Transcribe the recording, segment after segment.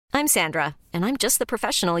I'm Sandra, and I'm just the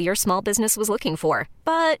professional your small business was looking for.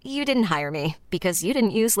 But you didn't hire me because you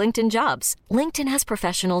didn't use LinkedIn Jobs. LinkedIn has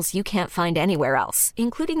professionals you can't find anywhere else,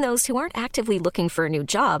 including those who aren't actively looking for a new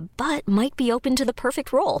job, but might be open to the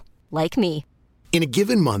perfect role, like me. In a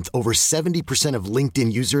given month, over 70% of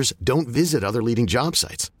LinkedIn users don't visit other leading job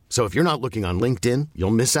sites. So if you're not looking on LinkedIn,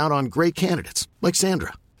 you'll miss out on great candidates like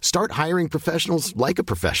Sandra. Start hiring professionals like a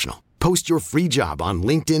professional. Post your free job on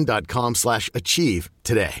linkedin.com/achieve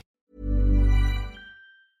today.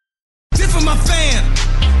 This for my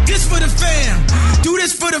fam. This for the fam. Do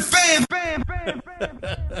this for the fam.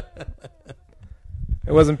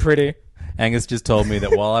 It wasn't pretty. Angus just told me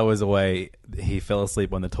that while I was away, he fell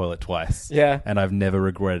asleep on the toilet twice. Yeah. And I've never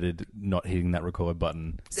regretted not hitting that record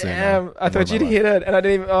button sooner. Damn, I thought you'd hit it, and I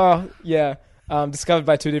didn't even... Oh, yeah. Discovered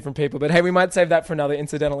by two different people. But hey, we might save that for another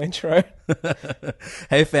incidental intro.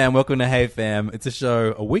 Hey fam, welcome to Hey Fam. It's a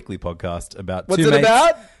show, a weekly podcast about What's it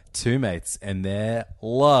about? Two mates and their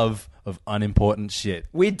love of unimportant shit.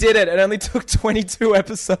 We did it. It only took 22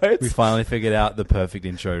 episodes. We finally figured out the perfect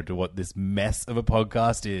intro to what this mess of a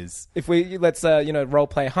podcast is. If we, let's, role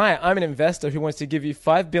play. Hi, I'm an investor who wants to give you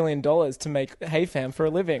 $5 billion to make Hey Fam for a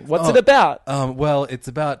living. What's it about? Well, it's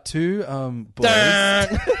about two boys.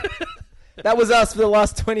 That was us for the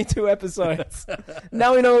last 22 episodes.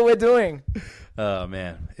 Now we know what we're doing. Oh,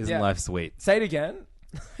 man. Isn't life sweet? Say it again.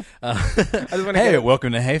 Hey,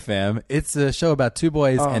 welcome to Hey Fam. It's a show about two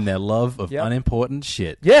boys and their love of unimportant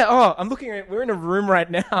shit. Yeah, I'm looking at... We're in a room right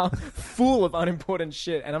now full of unimportant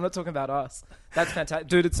shit, and I'm not talking about us. That's fantastic.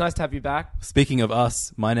 Dude, it's nice to have you back. Speaking of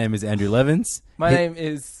us, my name is Andrew Levins. My name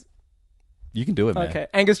is... You can do it, man. Okay,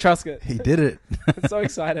 Angus Truscott. He did it. I'm so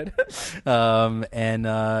excited.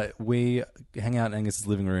 And we hang out in Angus's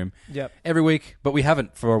living room every week, but we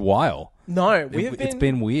haven't for a while. No, It's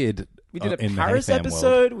been weird. We did a in Paris the Hey Fam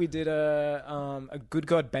episode. world. We did a Good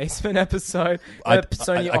God Basement episode. A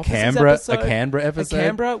Canberra episode. A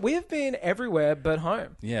Canberra. We have been everywhere but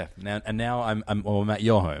home. Yeah. Now I'm at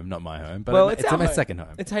your home, not my home. But Well, it's our my home. second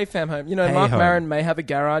home. It's Hey Fam home. You know, Hey Mark home. Maron may have a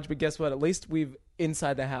garage, but guess what? At least we've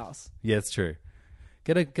inside the house. Yeah, it's true.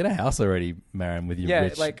 Get a house already, Marin, with your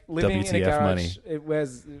rich like living WTF in a garage, money.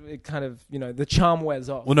 it kind of, the charm wears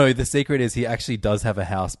off. Well, no, the secret is he actually does have a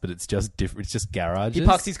house, but it's just different. It's just garages. He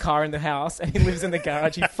parks his car in the house and he lives in the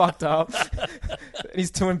garage. He fucked up. And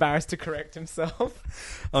he's too embarrassed to correct himself.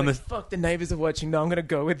 Fuck, the neighbors are watching. No, I'm going to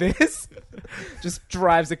go with this. Just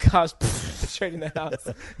drives the car straight in the house.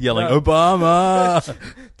 Yelling, Obama!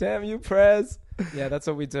 Damn you, Prez. Yeah, that's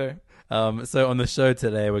what we do. So on the show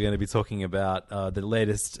today, we're going to be talking about the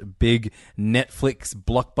latest big Netflix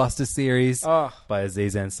blockbuster series by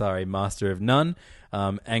Aziz Ansari, Master of None.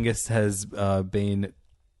 Angus has been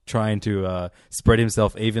trying to spread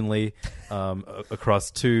himself evenly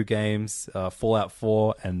across two games, Fallout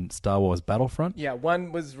 4 and Star Wars Battlefront. Yeah,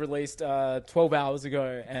 one was released 12 hours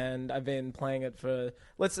ago, and I've been playing it for,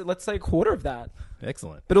 let's say, a quarter of that.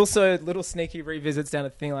 Excellent. But also little sneaky revisits down a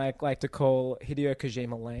thing I like to call Hideo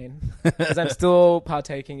Kojima Lane. Because I'm still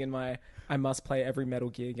partaking in my I must play every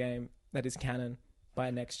Metal Gear game that is canon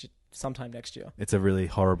by sometime next year. It's a really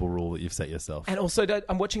horrible rule that you've set yourself. And also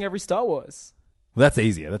I'm watching every Star Wars. Well, that's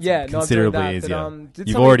easier. That's considerably easier. But,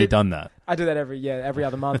 You've already done that. I do that every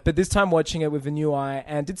other month. But this time watching it with a new eye,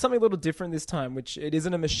 and did something a little different this time, which it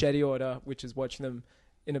isn't a machete order, which is watching them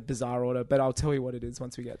in a bizarre order, but I'll tell you what it is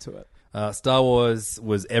once we get to it. Star Wars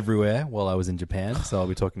was everywhere while I was in Japan, so I'll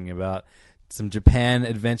be talking about some Japan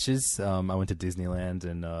adventures. I went to Disneyland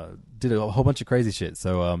and did a whole bunch of crazy shit.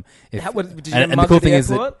 So, did you get mugged at the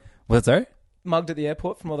airport? What's sorry? Mugged at the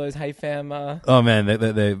airport from all those Hey Fam. Oh man,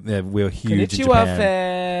 we're huge in Konnichiwa,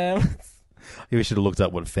 Japan. fam. We should have looked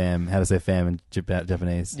up how to say fam in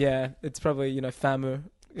Japanese. Yeah, it's probably famu,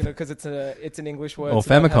 because it's an English word. Or so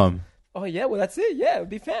Famicom. Oh yeah, well that's it. Yeah, it would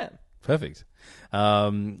be fam. Perfect.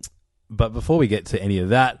 But before we get to any of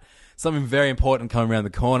that, something very important coming around the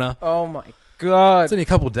corner. Oh my God. It's only a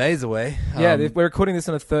couple of days away. Yeah, we're recording this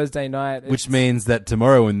on a Thursday night. Which means that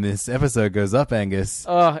tomorrow when this episode goes up, Angus.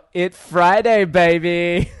 Oh, it's Friday,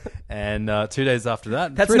 baby. And 2 days after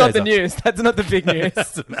that... That's not the news. That's not the big news.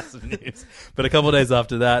 That's the massive news. But a couple of days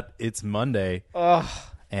after that, it's Monday. Oh.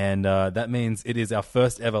 And that means it is our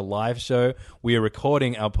first ever live show. We are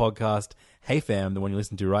recording our podcast... Hey Fam, the one you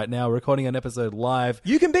listen to right now, we're recording an episode live.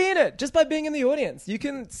 You can be in it just by being in the audience. You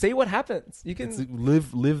can see what happens. You can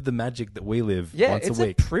live the magic that we live once a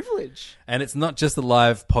week. It's a privilege. And it's not just a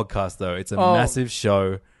live podcast though. It's a massive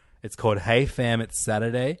show. It's called Hey Fam, It's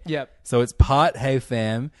Saturday. Yep. So it's part Hey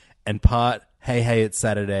Fam and part Hey Hey It's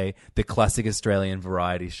Saturday, the classic Australian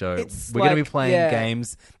variety show. We're going to be playing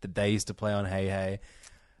games that they used to play on Hey Hey.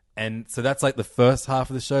 And so that's like the first half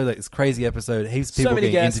of the show, like this crazy episode, heaps of people many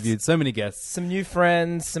being guests. interviewed, so many guests. Some new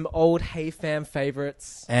friends, some old Hey Fam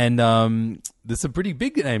favorites. And there's some pretty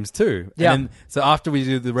big names too. Yeah. And then, so after we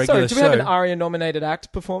do the regular Sorry, do show... we have an ARIA-nominated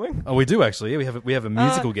act performing? Oh, we do actually. Yeah, we have a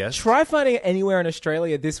musical guest. Try finding it anywhere in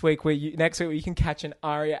Australia this week next week where you can catch an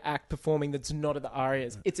ARIA act performing that's not at the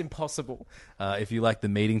ARIAs. It's impossible. If you like the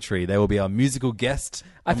Meeting Tree, they will be our musical guest.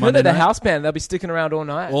 I've on heard Monday of the night. house band. They'll be sticking around all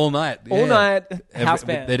night. All night. All yeah. night house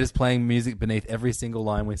band. They're just playing music beneath every single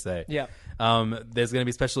line we say. Yeah. There's going to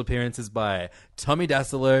be special appearances by Tommy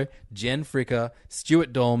Dassolo, Jen Fricker,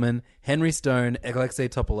 Stuart Dolman, Henry Stone, Alexei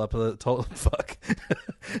Topolopoulos.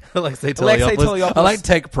 Alexei Toliopoulos. I like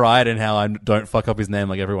take pride in how I don't fuck up his name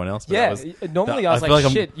like everyone else. But normally I was feel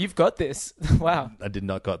like, shit, you've got this. Wow. I did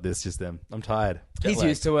not got this just then. I'm tired. He's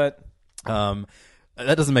used to it.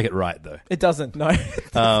 That doesn't make it right, though. It doesn't, no.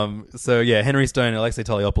 So, yeah, Henry Stone, Alexei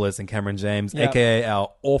Toliopoulos, and Cameron James, Yeah. a.k.a.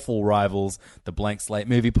 our awful rivals, the Blank Slate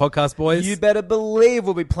Movie Podcast Boys. You better believe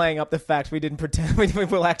we'll be playing up the fact we didn't pretend.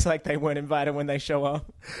 We'll act like they weren't invited when they show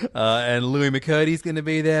up. And Louis McCurdy's going to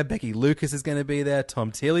be there. Becky Lucas is going to be there.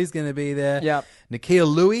 Tom Tilley's going to be there. Yep. Nakia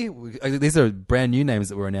Louie. These are brand new names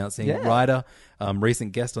that we're announcing. Yeah. Writer,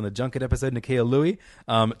 recent guest on the Junket episode, Nakia Louie.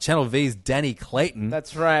 Channel V's Danny Clayton.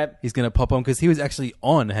 That's right. He's going to pop on because he was actually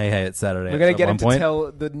on Hey Hey It's Saturday. We're going to get at him one to point.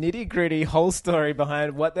 tell the nitty-gritty whole story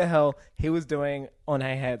behind what the hell he was doing on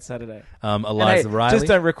Hey Hey It's Saturday. Eliza And hey, Riley. just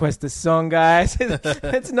don't request a song, guys.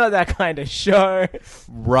 It's not that kind of show.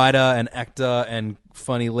 Writer and actor and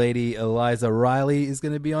funny lady Eliza Riley is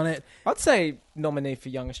going to be on it. I'd say nominee for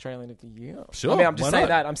Young Australian of the Year. Sure, I mean, I'm just why saying not?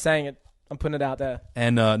 that. I'm saying it. I'm putting it out there.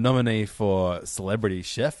 And nominee for Celebrity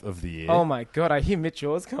Chef of the Year. Oh my God, I hear Mitch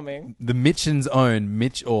Orr's coming. The Mitchin's own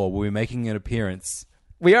Mitch Orr will be making an appearance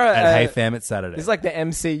We are at Hey Fam It's Saturday. This is like the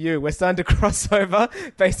MCU. We're starting to cross over.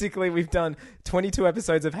 Basically, we've done 22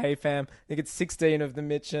 episodes of Hey Fam. I think it's 16 of the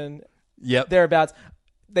Mitchin. Yep. Thereabouts.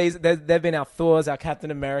 They've been our Thors, our Captain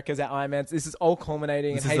Americas, our Iron Mans. This is all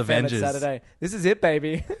culminating This in is Hey Fam It's Avengers. Saturday. This is it,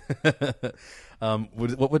 baby.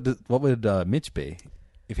 What would Mitch be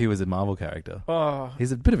if he was a Marvel character? Oh,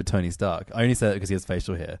 He's a bit of a Tony Stark. I only say that because he has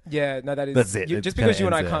facial hair. yeah. No, that is. That's it. It Just kinda because you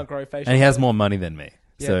and I ends there. can't grow facial And he has hair. more money than me.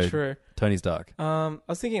 Yeah, So true. Tony Stark. I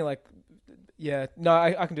was thinking like, yeah. No,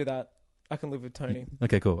 I can do that. I can live with Tony.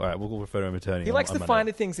 Okay, cool. All right, we'll refer to him as Tony. He on- likes on the Monday.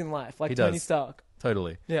 finer things in life, like He Tony does. Stark.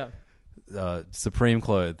 Totally. Yeah. Supreme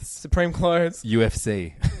Clothes. Supreme clothes.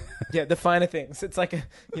 UFC. Yeah, the finer things. It's like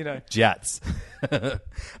Jats.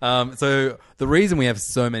 So the reason we have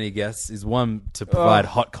so many guests is one, to provide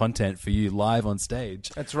hot content for you live on stage.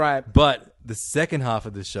 That's right. But the second half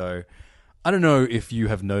of the show, I don't know if you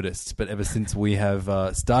have noticed, but ever since we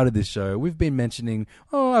have started this show, we've been mentioning,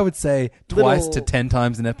 I would say twice to 10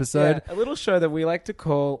 times an episode. Yeah, a little show that we like to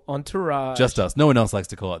call Entourage. Just us. No one else likes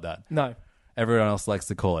to call it that. No. Everyone else likes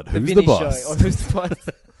to call it The Who's Vinny the Boss? Show, or Who's the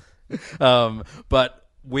Boss? But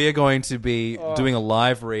we're going to be doing a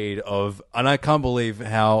live read of, and I can't believe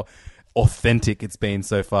how authentic it's been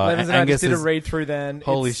so far. Levins and I just did a is- read through then.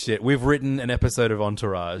 Holy shit. We've written an episode of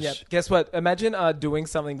Entourage. Yeah. Guess what? Imagine doing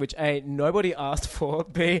something which A, nobody asked for,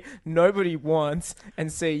 B, nobody wants,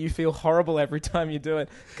 and C, you feel horrible every time you do it.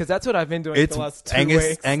 Because that's what I've been doing for the last 2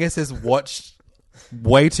 weeks. Angus has watched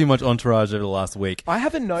way too much Entourage over the last week. I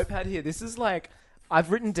have a notepad here. This is like,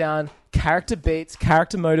 I've written down character beats,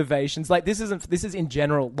 character motivations. Like, this is in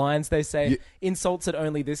general lines they say, insults that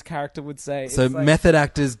only this character would say. So It's like, method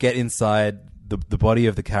actors get inside the body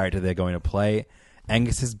of the character they're going to play.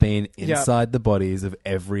 Angus has been inside the bodies of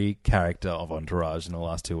every character of Entourage in the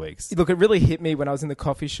last 2 weeks. Look, it really hit me when I was in the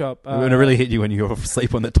coffee shop. It really hit you when you were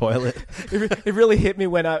asleep on the toilet. It really hit me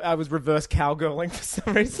when I was reverse cowgirling for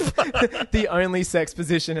some reason. The only sex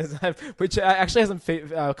position which actually hasn't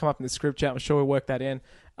come up in the script yet. I'm sure we'll work that in.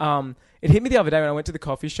 It hit me the other day when I went to the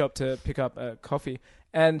coffee shop to pick up a coffee,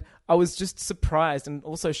 and I was just surprised and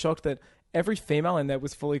also shocked that every female in there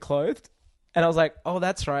was fully clothed. And I was like, oh,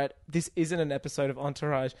 that's right. This isn't an episode of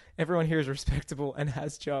Entourage. Everyone here is respectable and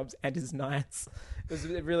has jobs and is nice.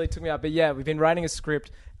 It really took me out. But yeah, we've been writing a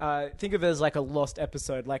script. Think of it as like a lost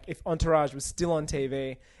episode. Like if Entourage was still on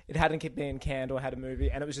TV, it hadn't been canned or had a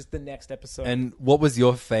movie, and it was just the next episode. And what was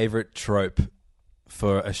your favorite trope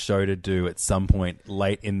for a show to do at some point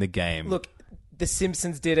late in the game? Look, The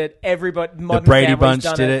Simpsons did it. Everybody, Modern Brady Family's Bunch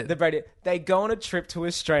done did it. The Brady. They go on a trip to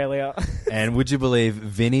Australia. And would you believe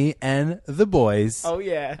Vinny and the boys Oh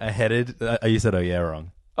yeah. are headed... you said, oh yeah,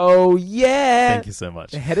 wrong. Oh yeah. Thank you so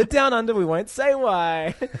much. They're headed down under. We won't say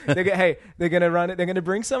why. They're gonna run it. They're gonna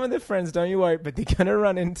bring some of their friends. Don't you worry. But they're gonna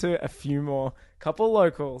run into a few more couple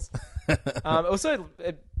locals. Also,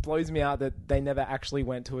 blows me out that they never actually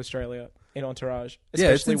went to Australia in Entourage. Yeah,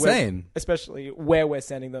 it's insane. Especially where we're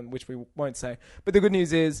sending them, which we won't say. But the good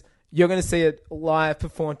news is you're going to see it live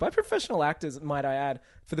performed by professional actors, might I add,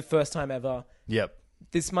 for the first time ever. Yep.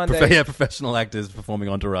 This Monday. Professional actors performing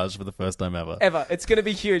Entourage for the first time ever. It's going to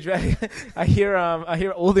be huge. I hear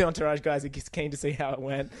all the Entourage guys are keen to see how it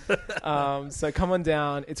went. So come on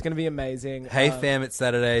down. It's going to be amazing. Hey Fam, it's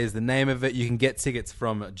Saturday is the name of it. You can get tickets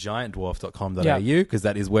from giantdwarf.com.au because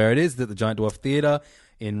that is where it is, at the Giant Dwarf Theatre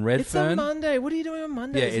in Redfern. It's on Monday. What are you doing on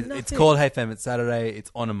Monday? Yeah, it's called Hey Fam, it's Saturday.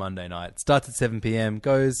 It's on a Monday night. It starts at 7 p.m,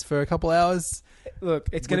 goes for a couple hours. Look,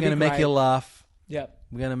 it's going to to be make you laugh. Yep.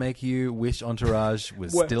 We're going to make you wish Entourage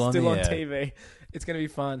was still on the air. TV. It's going to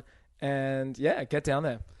be fun. And yeah, get down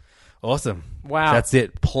there. Awesome. Wow. That's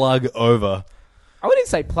it. Plug over. I wouldn't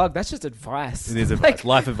say plug. That's just advice. It is advice.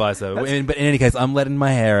 Life advice, though. But in any case, I'm letting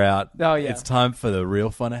my hair out. Oh, yeah. It's time for the real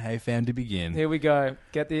fun of Hey Fam to begin. Here we go.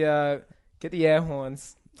 Get the air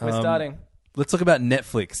horns. We're starting. Let's talk about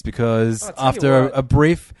Netflix because after a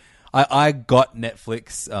brief... I got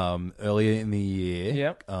Netflix earlier in the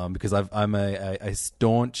year because I'm a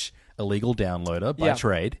staunch illegal downloader by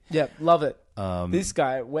trade. Yeah, love it. This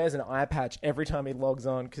guy wears an eye patch every time he logs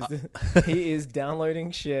on because he is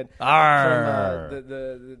downloading shit from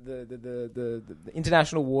the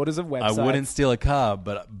international waters of websites. I wouldn't steal a car,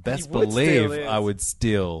 but best believe I would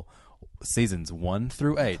steal seasons 1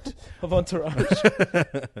 through 8 of Entourage.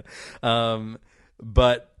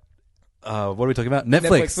 But... what are we talking about?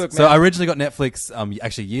 Netflix. Look, so I originally got Netflix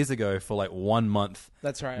actually years ago for like 1 month.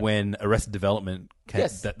 That's right. When Arrested Development came,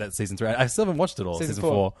 that season 3. I still haven't watched it all. Season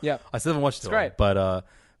 4. Yeah. I still haven't watched it all. Great. But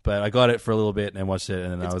I got it for a little bit and watched it,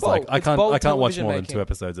 and then I was like, I can't watch more than 2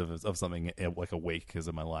 episodes of something like a week because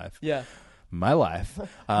of my life. Yeah. My life.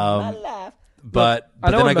 My life. But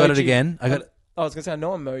then I got it again. I was going to say, I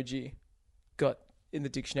know emoji got in the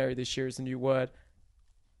dictionary this year as a new word.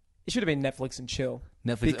 It should have been Netflix and chill.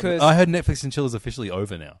 Because I heard Netflix and chill is officially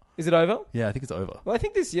over now. Is it over? Yeah, I think it's over. Well, I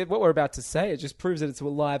think this year, what we're about to say, it just proves that it's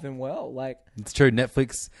alive and well. Like, it's true.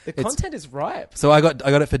 Netflix. The content is ripe. So I got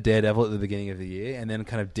it for Daredevil at the beginning of the year, and then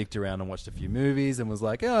kind of dicked around and watched a few movies, and was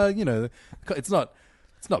like, it's not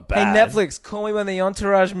bad. Hey Netflix, call me when the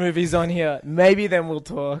Entourage movie's on here. Maybe then we'll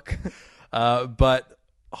talk. But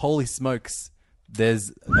holy smokes.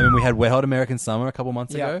 We had Wet Hot American Summer a couple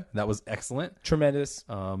months ago. That was excellent. Tremendous.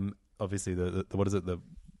 Obviously, what is it?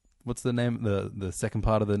 What's the name? The second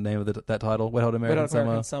part of the name of that title? Wet Hot American Summer.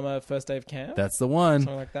 American Summer, First Day of Camp. That's the one.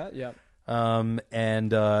 Something like that. Yeah.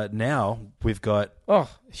 And now we've got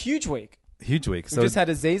huge week. Huge week. We just had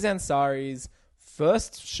Aziz Ansari's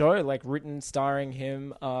first show, like written starring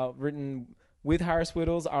him, written with Harris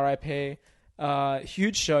Whittles, R.I.P.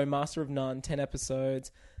 Huge show, Master of None, 10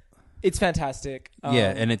 episodes. It's fantastic.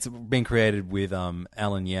 And it's been created with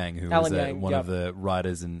Alan Yang, who was one of the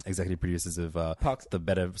writers and executive producers of the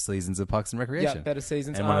better seasons of Parks and Recreation. Yeah, better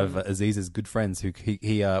seasons. And one of Aziz's good friends who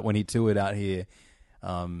he when he toured out here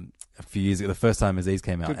a few years ago, the first time Aziz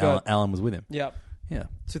came out, Alan was with him. Yeah. Yeah.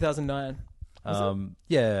 2009.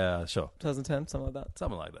 Yeah, sure. 2010, something like that.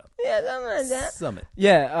 Something like that. Yeah, something like that. Something.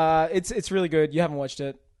 Yeah, it's really good. You haven't watched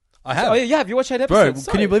it. I have. Oh, yeah, have you watched 8 episodes?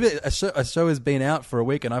 Bro, can you believe it? A show has been out for a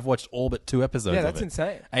week and I've watched all but 2 episodes of it. Yeah, that's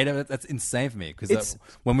insane. 8 of it, that's insane for me. Because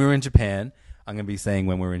when we were in Japan, I'm going to be saying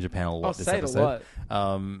when we were in Japan a lot this episode.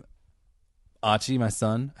 Archie, my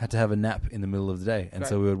son, had to have a nap in the middle of the day. And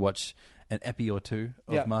so we would watch an epi or 2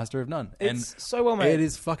 of Master of None. It's so well made. It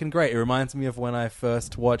is fucking great. It reminds me of when I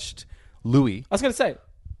first watched Louis. I was going to say,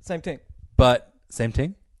 same thing. But, same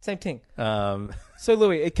thing? Same thing. So,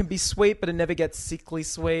 Louis, it can be sweet, but it never gets sickly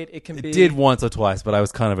sweet. It did once or twice, but I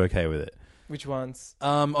was kind of okay with it. Which ones?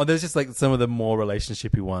 There's just like some of the more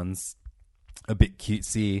relationshipy ones, a bit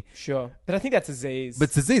cutesy. Sure, but I think that's Aziz. But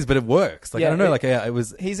it's Aziz, but it works. Like I don't know, it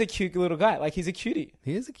was. He's a cute little guy. Like he's a cutie.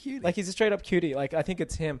 He is a cutie. Like he's a straight up cutie. Like I think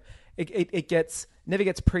it's him. It never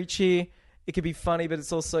gets preachy. It could be funny, but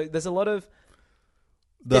it's also there's a lot of.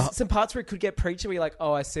 There's some parts where it could get preachy where you're like,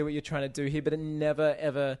 oh, I see what you're trying to do here, but it never,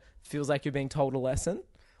 ever feels like you're being told a lesson.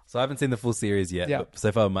 So I haven't seen the full series yet, but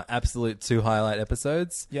so far my absolute 2 highlight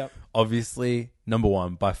episodes. Yep. Obviously, number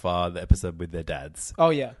 1, by far, the episode with their dads.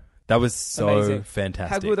 Oh, yeah. That was so amazing.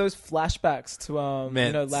 Fantastic. How good were those flashbacks to,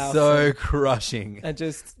 Laos? So crushing. And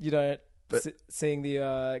just, seeing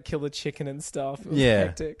the killer chicken and stuff. It was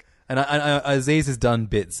hectic. And Aziz has done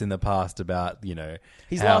bits in the past about,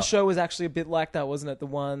 his last show was actually a bit like that, wasn't it? The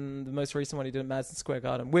most recent one he did at Madison Square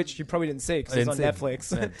Garden, which you probably didn't see because it's on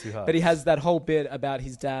Netflix. Man, too hard. But he has that whole bit about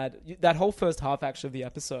his dad. That whole first half, actually, of the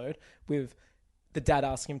episode with the dad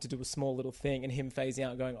asking him to do a small little thing and him phasing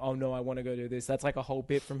out going, oh no, I want to go do this. That's like a whole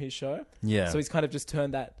bit from his show. Yeah. So he's kind of just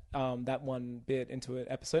turned that one bit into an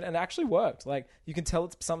episode, and it actually worked. Like, you can tell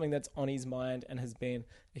it's something that's on his mind and has been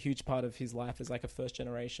a huge part of his life as like a first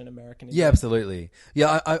generation American. Yeah, absolutely.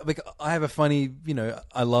 Yeah, I have a funny,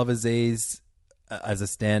 I love Aziz as a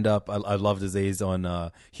stand-up. I loved Aziz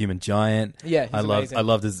on Human Giant. Yeah, he's amazing. I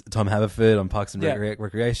loved Tom Haverford on Parks and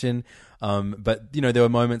Recreation. But there were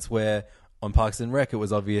moments where on Parks and Rec, it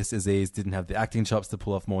was obvious Aziz didn't have the acting chops to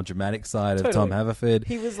pull off more dramatic side of Tom Haverford.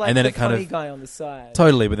 He was like the funny guy on the side.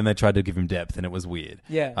 Totally, but then they tried to give him depth, and it was weird.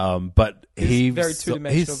 Yeah. But he's very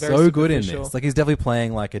two-dimensional, he's very so good in superficial. this. Like, he's definitely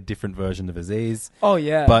playing like a different version of Aziz. Oh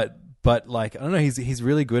yeah. But like, I don't know, he's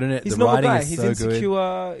really good in it. He's the a normal writing guy. is He's so insecure.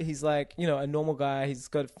 good. He's like, a normal guy. He's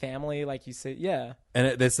got a family, like you said. Yeah.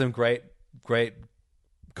 And there's some great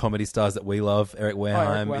comedy stars that we love. Eric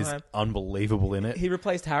Wareheim is unbelievable in it. He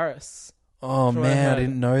replaced Harris. Oh man, I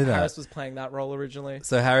didn't know that. Harris was playing that role originally.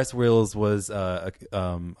 So Harris Wills was writer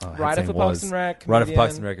for Parks and Rec, writer for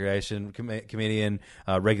Parks and Recreation, comedian,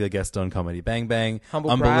 regular guest on Comedy Bang Bang, Humble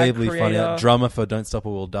unbelievably Brag, funny, creator. drummer for Don't Stop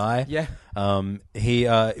or We'll Die. Yeah. He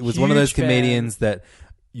was Huge one of those fan comedians that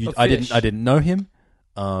of I Fish. didn't know him,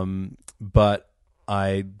 but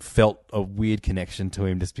I felt a weird connection to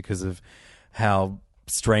him just because of how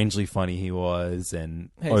strangely funny he was and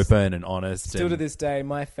open and honest. Still to this day,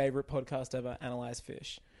 my favorite podcast ever, Analyze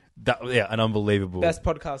Fish. An unbelievable Best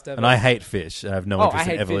podcast ever. And I hate Fish. I have no interest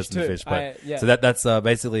in ever listening to Fish. But so that's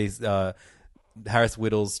basically Harris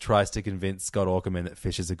Whittles tries to convince Scott Aukerman that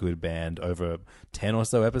Fish is a good band over 10 or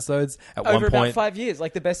so episodes. At over one point, about 5 years.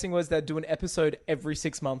 Like, the best thing was they'd do an episode every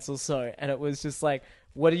 6 months or so, and it was just like,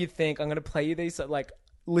 what do you think? I'm going to play you these. So, like,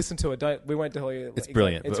 listen to it. We won't tell you. It's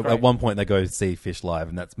brilliant. It's At one point, they go see Fish live,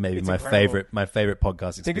 and that's maybe my favorite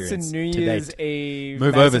podcast experience. I think it's a New Year's Eve.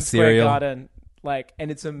 Move Madison over, Square Serial. Garden,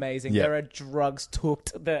 and it's amazing. Yeah. There are drugs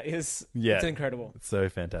tooked. It's incredible. It's so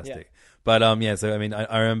fantastic. But so I mean,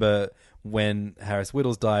 I remember when Harris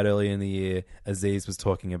Whittles died early in the year, Aziz was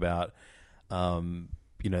talking about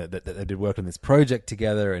that they did work on this project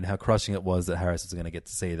together and how crushing it was that Harris was going to get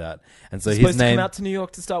to see that. And so He's his supposed name to come out to New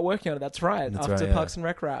York to start working on it. That's right. After Parks and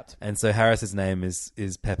Rec wrapped. And so Harris's name is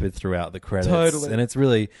peppered throughout the credits. Totally. And it's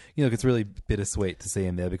really, it's really bittersweet to see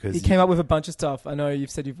him there because he came up with a bunch of stuff. I know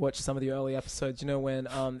you've said you've watched some of the early episodes. When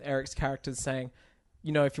Eric's character's saying,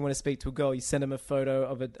 if you want to speak to a girl, you send him a photo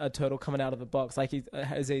of a turtle coming out of a box. Like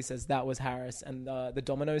as he says, that was Harris. And the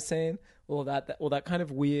domino scene, all that kind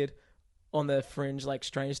of weird, on the fringe, like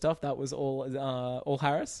strange stuff, that was all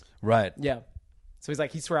Harris. Right. Yeah. So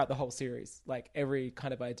he's throughout the whole series. Like, every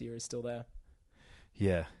kind of idea is still there.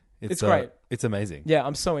 Yeah. It's great. It's amazing. Yeah,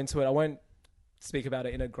 I'm so into it. I won't speak about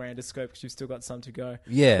it in a grander scope because you've still got some to go.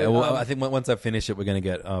 Yeah, but, I think once I finish it, we're going to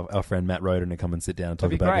get our friend Matt Roden to come and sit down and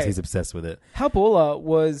talk about it because he's obsessed with it. How baller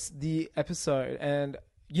was the episode? And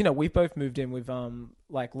we've both moved in with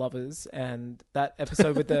like lovers, and that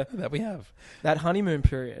episode with the that we have that honeymoon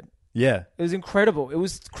period. Yeah, it was incredible. It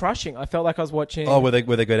was crushing. I felt like I was watching. Oh, where they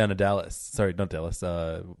go down to Dallas? Sorry, not Dallas.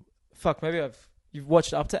 Maybe you've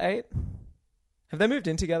watched up to 8. Have they moved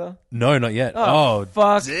in together? No, not yet. Oh,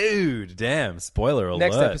 fuck, dude! Damn, spoiler alert.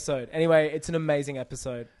 Next episode. Anyway, it's an amazing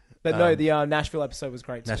episode. But no, the Nashville episode was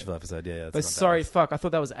great too. Nashville episode, yeah. But sorry, fuck, I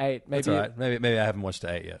thought that was 8. Maybe that's all right. Maybe I haven't watched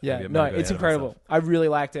 8 yet. Yeah, no, it's incredible. I really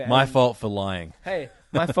liked it. My fault for lying. Hey,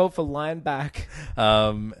 my fault for lying back.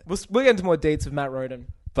 We'll get into more dates with Matt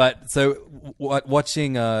Roden. But so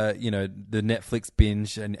watching, the Netflix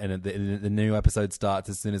binge and the new episode starts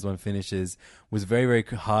as soon as one finishes was very, very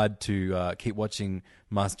hard to keep watching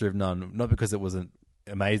Master of None. Not because it wasn't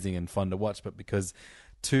amazing and fun to watch, but because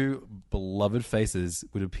two beloved faces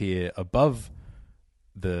would appear above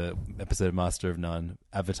the episode of Master of None,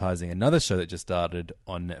 advertising another show that just started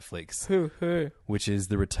on Netflix. Who? Which is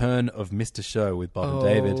The Return of Mr. Show with Bob and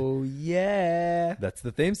David. Oh, yeah. That's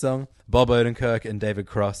the theme song. Bob Odenkirk and David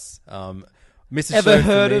Cross. Mr. Ever Show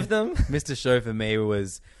heard of them? Mr. Show for me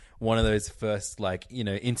was one of those first,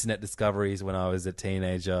 internet discoveries when I was a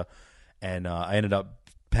teenager. And I ended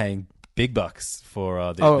up paying big bucks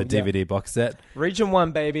for the DVD box set. Region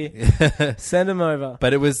 1, baby. Send them over.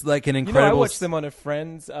 But it was like an incredible... I watched them on a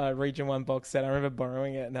friend's Region 1 box set. I remember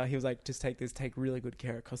borrowing it. And he was like, just take this. Take really good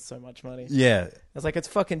care. It costs so much money. Yeah. I was like, it's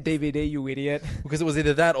fucking DVD, you idiot. Because it was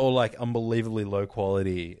either that or like unbelievably low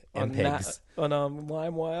quality MPEGs. On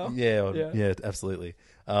LimeWire. Yeah, absolutely.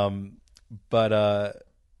 But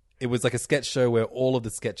it was like a sketch show where all of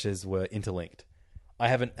the sketches were interlinked. I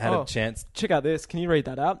haven't had a chance... Check out this. Can you read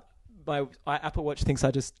that out? my Apple Watch thinks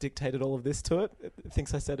I just dictated all of this to it. It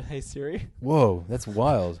thinks I said, "Hey Siri." Whoa, that's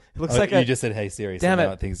wild. It looks like you just said, "Hey Siri." Damn so it!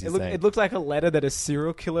 now it thinks you're saying. It looked like a letter that a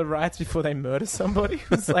serial killer writes before they murder somebody.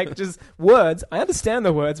 It's like just words. I understand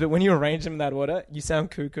the words, but when you arrange them in that order, you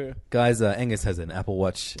sound cuckoo. Guys, Angus has an Apple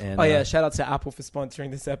Watch, and shout out to Apple for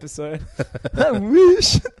sponsoring this episode. I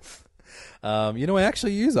wish. I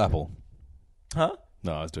actually use Apple. Huh?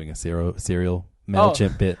 No, I was doing a serial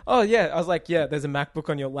MailChimp bit. Oh, yeah. I was like, yeah, there's a MacBook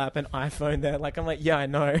on your lap and iPhone there. Like, I'm like, yeah, I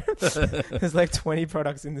know. There's like 20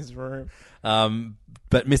 products in this room.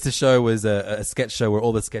 But Mr. Show was a sketch show where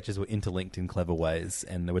all the sketches were interlinked in clever ways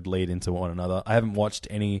and they would lead into one another. I haven't watched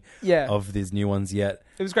any of these new ones yet.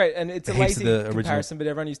 It was great. And it's a Heaps lazy comparison, but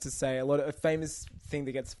everyone used to say a famous thing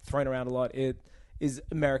that gets thrown around a lot is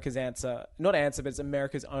America's Answer. Not Answer, but it's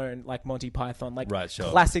America's own, like Monty Python. Like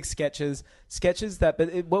classic sketches.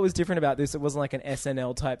 What was different about this, it wasn't like an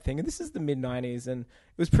SNL type thing. And this is the mid-90s, and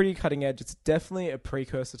it was pretty cutting edge. It's definitely a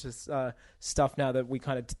precursor to stuff now that we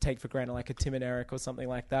kind of take for granted, like a Tim and Eric or something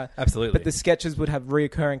like that. Absolutely. But the sketches would have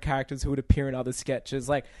reoccurring characters who would appear in other sketches.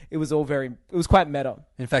 Like, it was quite meta.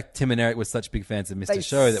 In fact, Tim and Eric were such big fans of Mr.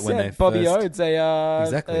 Show that when they Bobby first...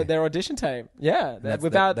 Odenkirk their audition tape. Yeah.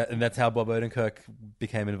 And that's how Bob Odenkirk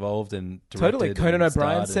became involved and directed. Totally. Conan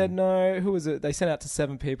O'Brien said no. Who was it? They sent out to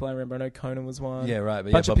 7 people, I remember. I know Conan was one. Yeah, right.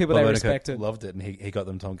 But bunch of people Bob they Odenkirk respected. Loved it, and he got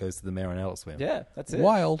them Tom Goes to the Mayor on Adult Swim. Yeah, that's it.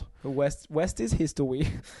 Wild. The West is history.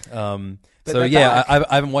 I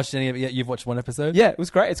haven't watched any of it yet. You've watched one episode? Yeah, it was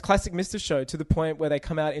great. It's classic Mr. Show to the point where they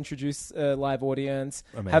come out, introduce a live audience,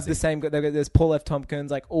 Amazing. have the same. There's Paul F. Tompkins,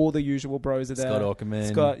 like all the usual bros are there. Scott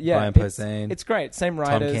Aukerman, Brian Posehn. It's great. Same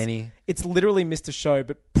writers. Tom Kenny. It's literally Mr. Show,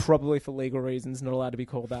 but probably for legal reasons, not allowed to be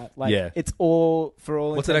called that. Like, yeah. It's all for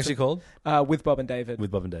all. What's it actually called? With Bob and David. With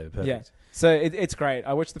Bob and David. Perfect. Yeah. So it's great.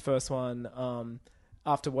 I watched the first one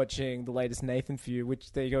after watching the latest Nathan for You,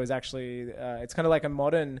 which there you go is actually it's kind of like a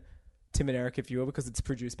modern Tim and Eric, if you will, because it's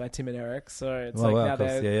produced by Tim and Eric. So it's now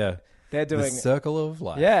they're doing the Circle of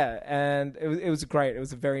Life. Yeah, and it was great. It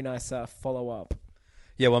was a very nice follow up.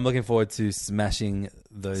 Yeah, well, I'm looking forward to smashing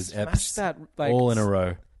those episodes like, all in a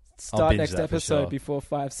row. Start next episode before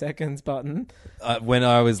 5 seconds button. When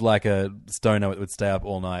I was like a stoner that would stay up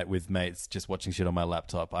all night with mates just watching shit on my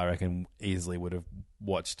laptop, I reckon easily would have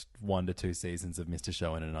watched 1 to 2 seasons of Mr.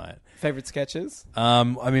 Show in a night. Favorite sketches? I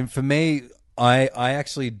mean, for me, I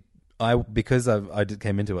because I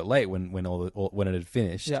came into it late when it had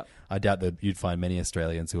finished. Yeah. I doubt that you'd find many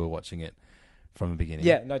Australians who were watching it from the beginning.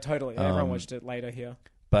 Yeah, no, totally. Everyone watched it later here.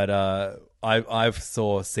 But I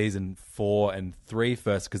saw season 4 and 3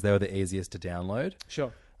 first because they were the easiest to download.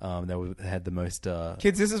 Sure. They had the most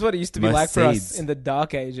kids. This is what it used to be like for us in the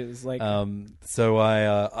dark ages. Like, so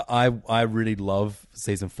I really love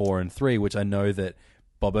season 4 and 3, which I know that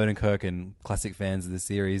Bob Odenkirk and classic fans of the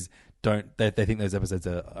series they think those episodes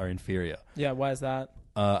are inferior. Yeah, why is that?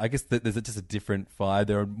 I guess there's just a different vibe.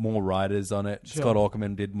 There are more writers on it. Sure. Scott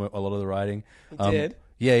Aukerman did a lot of the writing. He did?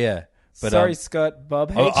 Yeah. But, sorry, Scott.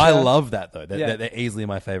 Bob hates I you. love that though. They're easily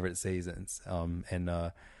my favorite seasons. Man,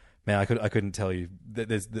 I couldn't tell you.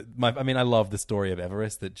 I love the story of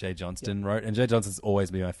Everest that Jay Johnston wrote, and Jay Johnston's always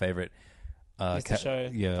been my favorite.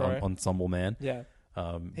 Ensemble man. Yeah.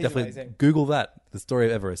 Definitely amazing. Google that, the story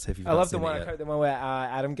of Everest. If you've I love the seen one. it yet. The one where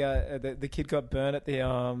Adam got the kid got burnt at the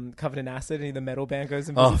covered in acid, and the metal band goes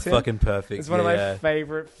and visits him. Fucking perfect! It's one of my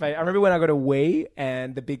favorite. I remember when I got a Wii,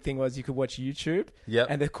 and the big thing was you could watch YouTube. Yep.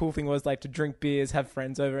 And the cool thing was like to drink beers, have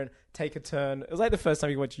friends over, and take a turn. It was like the first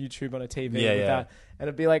time you could watch YouTube on a TV. That. And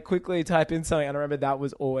it'd be like quickly type in something, and I remember that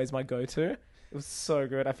was always my go-to. It was so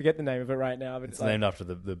good. I forget the name of it right now, but it's named after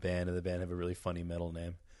the band, and the band have a really funny metal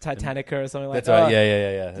name. Titanica or something like that.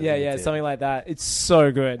 That's right. Yeah, something like that. It's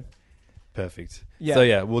so good. Perfect. Yeah.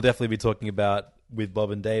 So we'll definitely be talking about With Bob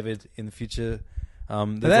and David in the future.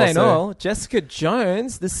 But that ain't all. Jessica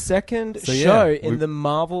Jones, the second show in the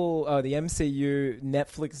Marvel, the MCU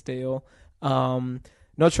Netflix deal.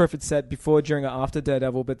 Not sure if it's set before, during, or after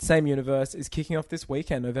Daredevil, but same universe, is kicking off this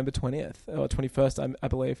weekend, November 20th or 21st, I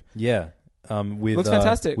believe. Yeah. Looks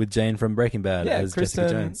fantastic. With Jane from Breaking Bad as Jessica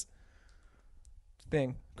Jones.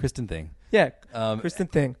 Kristen Thing. Yeah, Kristen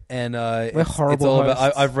Thing. And we're horrible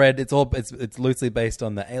hosts. I've read it's loosely based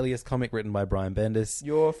on the Alias comic written by Brian Bendis,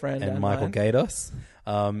 your friend, and Michael Gaydos.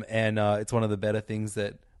 And it's one of the better things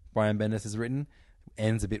that Brian Bendis has written.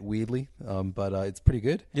 Ends a bit weirdly, but it's pretty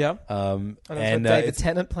good. Yeah. And David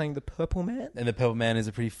Tennant playing the Purple Man. And the Purple Man is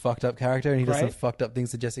a pretty fucked up character, and he does some fucked up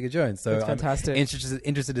things to Jessica Jones. So that's fantastic. I'm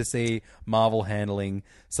interested to see Marvel handling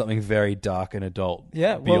something very dark and adult.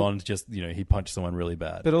 Yeah. Beyond just, he punched someone really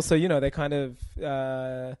bad. But also, they kind of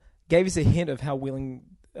gave us a hint of how willing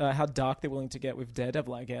how dark they're willing to get with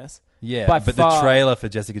Daredevil, I guess. Yeah, By but far- the trailer for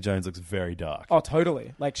Jessica Jones looks very dark. Oh,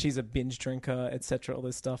 totally. Like, she's a binge drinker, etc. All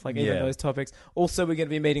this stuff. Like, even Yeah. those topics. Also, we're going to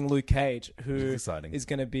be meeting Luke Cage, who Exciting. is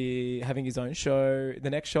going to be having his own show. The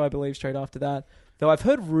next show, I believe, straight after that. Though I've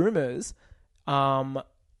heard rumors,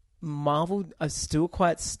 Marvel are still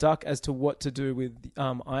quite stuck as to what to do with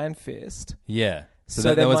Iron Fist. Yeah. So, So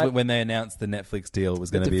that they was might- when they announced the Netflix deal. It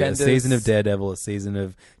was going to be a Defenders. season of Daredevil, a season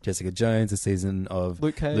of Jessica Jones, a season of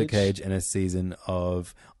Luke Cage. and a season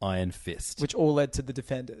of Iron Fist. Which all led to the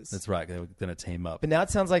Defenders. That's right. They were going to team up. But now it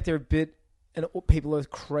sounds like they're a bit, and people are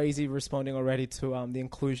crazy responding already to the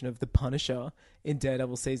inclusion of the Punisher in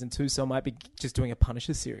Daredevil season 2. So I might be just doing a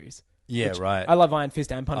Punisher series. Yeah, Which right. I love Iron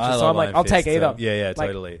Fist and Punisher, I so love I'm like, Iron I'll take Fist, either. so- yeah, Like,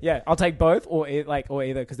 totally. Yeah, I'll take both or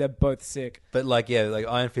either because they're both sick. But like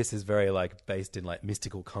Iron Fist is very like based in like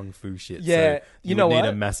mystical kung fu shit. Yeah, so you know would need what?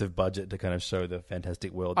 a massive budget to kind of show the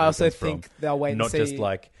fantastic world. I that it also comes think from. they'll wait and not see- just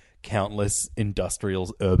like countless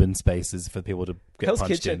industrial urban spaces for people to get Hell's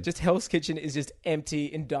punched Kitchen, in. just Hell's Kitchen is just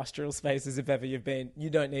empty industrial spaces. If ever you've been,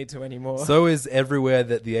 you don't need to anymore. So is everywhere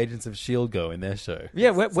that the Agents of S.H.I.E.L.D. go in their show.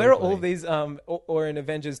 yeah, where are all funny. of these, or in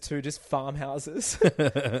Avengers 2, just farmhouses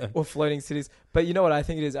or floating cities? But you know what I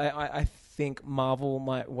think it is? I think Marvel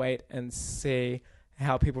might wait and see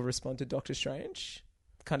how people respond to Doctor Strange,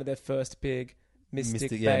 kind of their first big mystic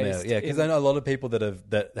based. Yeah, because I know a lot of people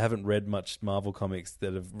that haven't read much Marvel comics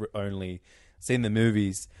that have only seen the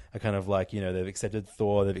movies are kind of like, they've accepted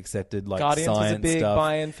Thor, they've accepted like Guardians was science a big stuff,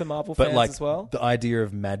 buy-in for Marvel but fans like as well. the idea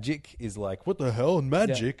of magic is like, what the hell,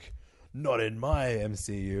 magic? Not in my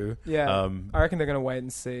MCU. Yeah, I reckon they're gonna wait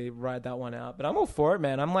and see, ride that one out. But I'm all for it,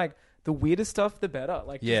 man. I'm like, the weirder stuff, the better.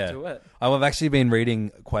 Like, just do it. I've actually been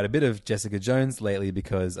reading quite a bit of Jessica Jones lately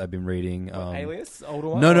because I've been reading Alias, older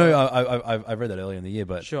one. No, I've read that earlier in the year,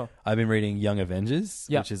 but Sure. I've been reading Young Avengers,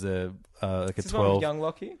 Yeah. which is a like a This is one with 12. Young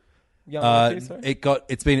Loki. Sorry.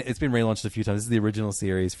 It's been relaunched a few times. This is the original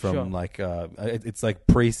series from Sure. like it's like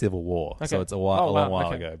pre-Civil War, so Okay. it's a Oh, long wow. while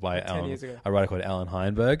Okay. ago by Like 10 years ago. a writer called Alan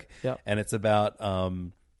Heinberg. Yep. And it's about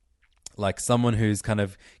like someone who's kind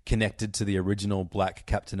of connected to the original Black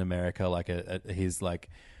Captain America, like his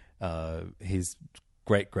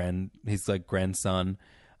grandson.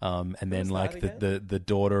 And then was like that the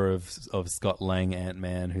daughter of Scott Lang,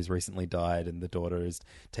 Ant-Man, who's recently died, and the daughter is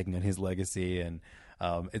taking on his legacy, and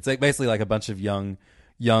it's like basically like a bunch of young,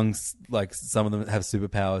 like some of them have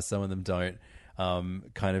superpowers, some of them don't,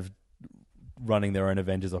 kind of running their own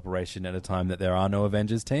Avengers operation at a time that there are no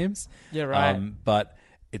Avengers teams. Yeah, right. But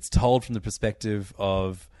it's told from the perspective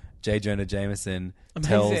of J. Jonah Jameson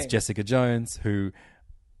tells Amazing. Jessica Jones, who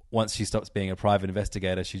once she stops being a private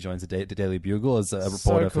investigator, she joins the Daily Bugle as a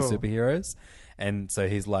reporter for cool. superheroes. And so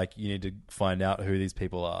he's like, you need to find out who these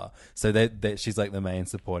people are. So she's like the main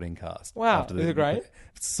supporting cast. Wow, after is it great?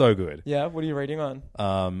 It's so good. Yeah, what are you reading on?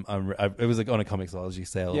 It was like on a Comixology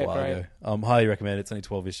sale Yeah, a while great. ago. Highly recommend it. It's only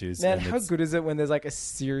 12 issues. Man, and how it's- good is it when there's like a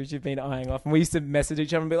series you've been eyeing off? And we used to message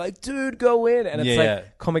each other and be like, dude, go in. And it's Yeah, like yeah.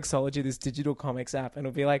 Comixology, this digital comics app. And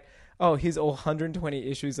it'll be like, oh, here's all 120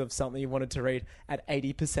 issues of something you wanted to read at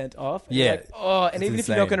 80% off. And you're Yeah. like, oh, and It's even if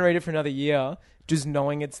you're not insane. going to read it for another year, just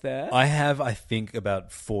knowing it's there. I have, I think,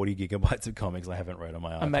 about 40 gigabytes of comics I haven't read on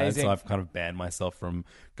my iPad. Amazing. So I've kind of banned myself from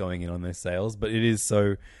going in on those sales. But it is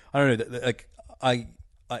so, I don't know, like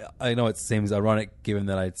I know it seems ironic given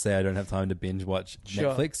that I'd say I don't have time to binge watch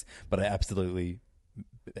Sure. Netflix, but I absolutely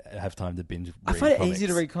have time to binge read I find it comics easy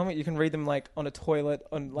to read comics. You can read them like on a toilet,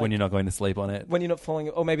 on like when you're not going to sleep on it. when you're not falling,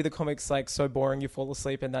 or maybe the comic's like so boring you fall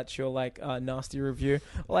asleep and that's your like nasty review.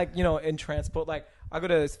 Like, in transport, like I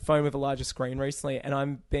got a phone with a larger screen recently and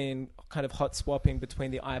I'm been kind of hot swapping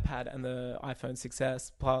between the iPad and the iPhone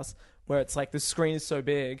 6s Plus, where it's like the screen is so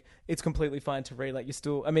big, it's completely fine to read. Like you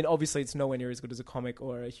still, I mean, obviously it's nowhere near as good as a comic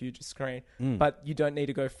or a huge screen, but you don't need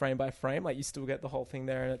to go frame by frame. Like you still get the whole thing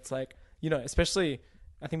there, and it's like, especially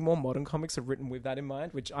I think more modern comics are written with that in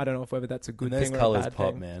mind, which I don't know if whether that's a good And those thing or a colors bad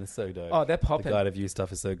pop, thing. man. It's so dope. Oh, they're popping. The God of You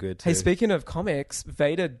stuff is so good too. Hey, speaking of comics,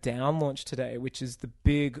 Vader Down launched today, which is the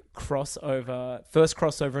big crossover, first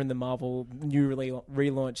crossover in the Marvel newly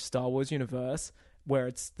relaunched Star Wars universe, where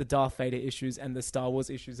it's the Darth Vader issues and the Star Wars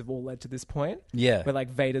issues have all led to this point. Yeah. Where like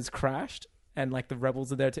Vader's crashed and like the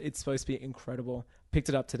rebels are there. It's supposed to be incredible. Picked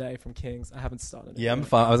it up today from King's. I haven't started it. Yeah, I'm yet.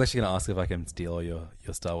 fine. I was actually going to ask if I can steal all your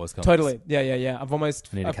Star Wars comics. Totally. Yeah. I've Need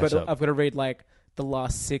to I've catch up. got to read like the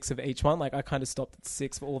last 6 of each one. Like I kind of stopped at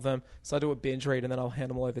 6 for all of them. So I do a binge read and then I'll hand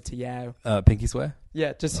them all over to Yao. Pinky swear?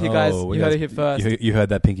 Yeah, just you guys, Oh, you heard it here first. You heard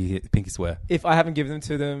that pinky swear. If I haven't given them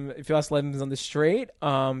to them, if you ask Lemons on the street,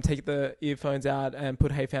 take the earphones out and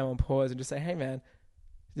put Hey Fam on pause and just say, hey man,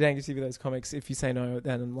 did Angus give you those comics? If you say no,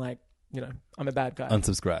 then I'm like, I'm a bad guy.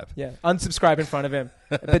 Unsubscribe. Yeah, unsubscribe in front of him,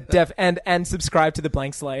 but and subscribe to the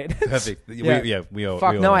Blank Slate. Perfect. We all.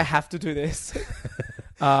 Fuck, now I have to do this.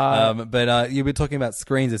 But you were talking about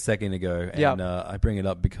screens a second ago, and I bring it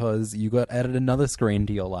up because you got added another screen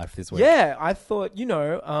to your life this week. Yeah, I thought,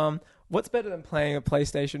 what's better than playing a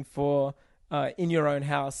PlayStation 4 in your own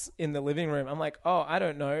house in the living room? I'm like, I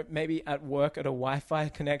don't know, maybe at work at a Wi-Fi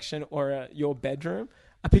connection or at your bedroom.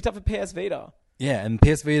 I picked up a PS Vita. Yeah, and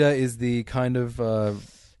PS Vita is the kind of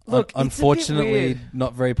unfortunately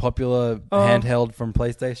not very popular handheld from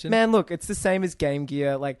PlayStation. Man, look, it's the same as Game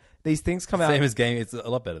Gear. Like, these things come out. Same as Game. It's a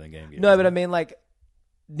lot better than Game Gear. No, but I mean, like,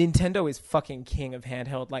 Nintendo is fucking king of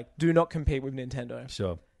handheld. Like, do not compete with Nintendo.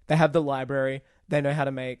 Sure. They have the library. They know how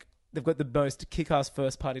to make. They've got the most kick-ass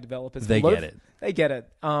first-party developers. They get it. They get it.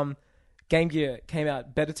 Game Gear came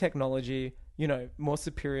out, better technology, more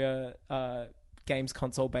superior games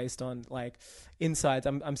console based on, like, insides.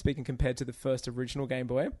 I'm speaking compared to the first original Game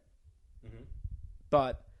Boy. Mm-hmm.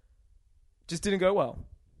 But just didn't go well.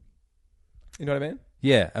 You know what I mean?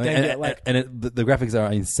 Yeah. I mean, the graphics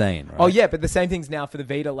are insane, right? Oh, yeah, but the same thing's now for the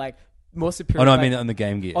Vita, like, more superior. Oh, no, I mean on the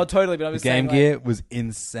Game Gear. Oh, totally, but I was saying, Game Gear was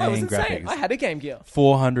insane graphics. I had a Game Gear.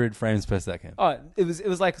 400 frames per second. Oh, it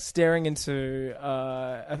was like staring into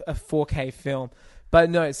a 4K film. But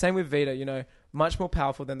no, same with Vita, much more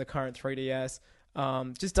powerful than the current 3DS.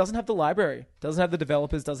 Just doesn't have the library, doesn't have the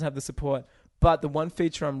developers, doesn't have the support. But the one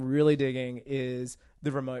feature I'm really digging is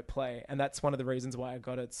the remote play, and that's one of the reasons why I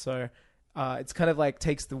got it. So it's kind of like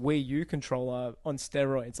takes the Wii U controller on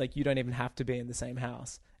steroids. Like, you don't even have to be in the same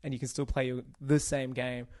house, and you can still play the same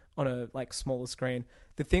game on a smaller screen.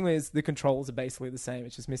 The thing is, the controllers are basically the same.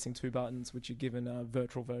 It's just missing 2 buttons, which you're given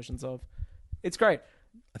virtual versions of. It's great.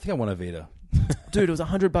 I think I want a Vita. Dude, it was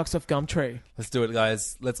 $100 off Gumtree. Let's do it,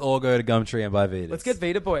 guys. Let's all go to Gumtree and buy Vitas. Let's get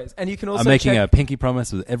Vita, boys. And you can also I'm making a pinky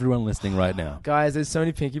promise with everyone listening right now. Guys, there's so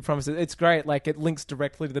many pinky promises. It's great. Like, it links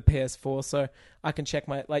directly to the PS4, so I can check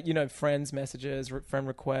my, friends' messages, friend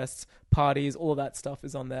requests, parties, all of that stuff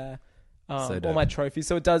is on there. All my trophies.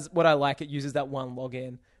 So it does what I like. It uses that one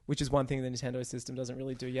login, which is one thing the Nintendo system doesn't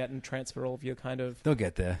really do yet, and transfer all of your kind of... They'll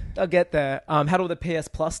get there. Had all the PS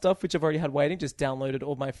Plus stuff, which I've already had waiting. Just downloaded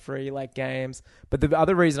all my free games. But the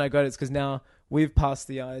other reason I got it is because now we've passed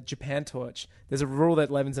the Japan torch. There's a rule that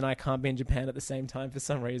Levins and I can't be in Japan at the same time for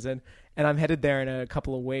some reason. And I'm headed there in a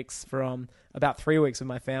couple of weeks for about 3 weeks with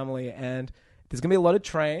my family. And there's going to be a lot of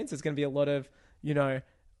trains. There's going to be a lot of,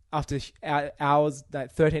 after hours,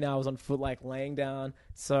 13 hours on foot, laying down.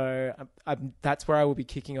 So that's where I will be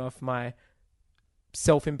kicking off my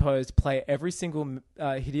self-imposed play every single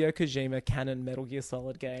Hideo Kojima canon Metal Gear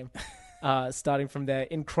Solid game, starting from there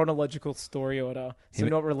in chronological story order, so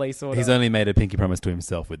not release order. He's only made a pinky promise to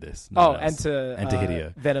himself with this. And to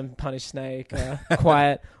Hideo. Venom, Punish Snake,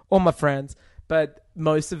 Quiet, all my friends. But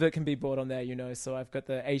most of it can be bought on there, so I've got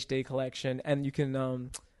the HD collection, and you can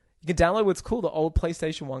download what's cool, the old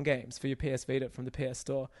PlayStation 1 games for your PS Vita from the PS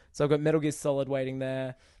Store. So I've got Metal Gear Solid waiting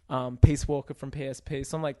there, Peace Walker from PSP.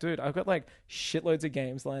 So I'm like, dude, I've got shitloads of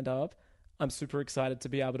games lined up. I'm super excited to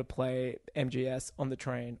be able to play MGS on the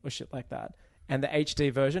train or shit like that. And the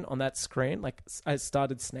HD version on that screen, I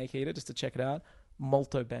started Snake Eater just to check it out.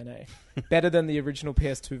 Molto bene. Better than the original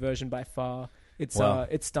PS2 version by far. It's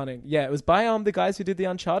stunning. Yeah, it was by the guys who did the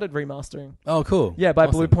Uncharted remastering. Oh, cool. Yeah, by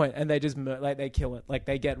Blue Point, and they just they kill it.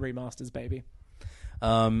 They get remasters, baby.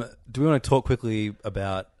 Do we want to talk quickly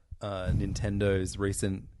about Nintendo's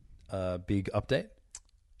recent big update?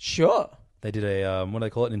 Sure. They did a what do they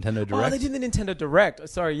call it? Nintendo Direct. Oh, they did the Nintendo Direct.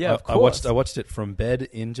 Sorry, yeah, of course. I watched it from bed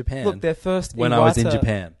in Japan. Look, their first when Iwata... I was in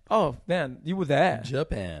Japan. Oh man, you were there.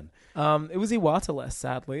 Japan. It was Iwata-less,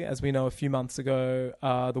 sadly. As we know, a few months ago,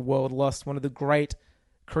 the world lost one of the great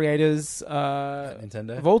creators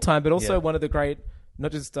Nintendo of all time, but also one of the great,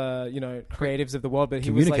 not just creatives of the world, but he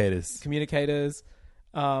was communicators. He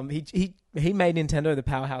made Nintendo the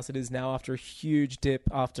powerhouse it is now after a huge dip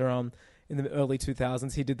after in the early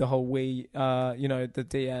 2000s. He did the whole Wii, the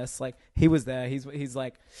DS. He was there. He's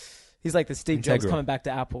like the Steve Jobs coming back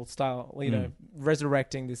to Apple style,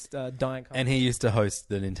 resurrecting this dying company. And he used to host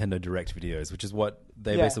the Nintendo Direct videos, which is what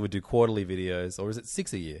they basically would do, quarterly videos, or is it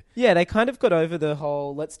 6 a year? Yeah, they kind of got over the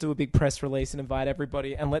whole, let's do a big press release and invite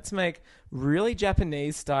everybody, and let's make really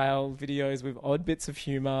Japanese-style videos with odd bits of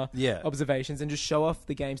humor, observations, and just show off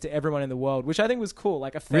the games to everyone in the world, which I think was cool.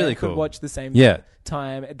 A fan really could watch the same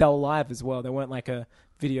time. They were live as well. They weren't like a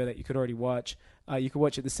video that you could already watch. You could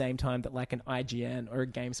watch at the same time that an IGN or a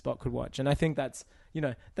GameSpot could watch. And I think that's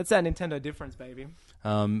that Nintendo difference, baby.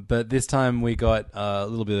 But this time we got a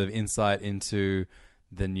little bit of insight into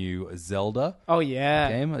the new Zelda. Oh yeah,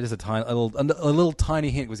 game. Just a little tiny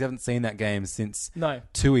hint because we haven't seen that game since 2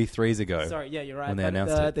 E3s ago. Sorry, yeah, you're right. When they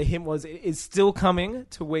announced it, the hint was it is still coming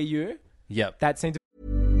to Wii U. Yep, that seemed to.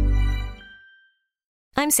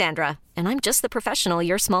 I'm Sandra, and I'm just the professional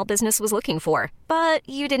your small business was looking for. But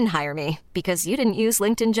you didn't hire me because you didn't use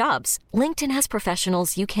LinkedIn Jobs. LinkedIn has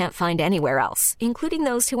professionals you can't find anywhere else, including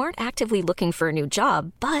those who aren't actively looking for a new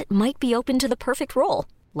job, but might be open to the perfect role,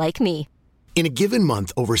 like me. In a given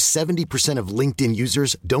month, over 70% of LinkedIn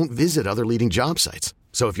users don't visit other leading job sites.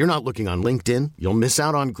 So if you're not looking on LinkedIn, you'll miss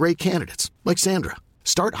out on great candidates like Sandra.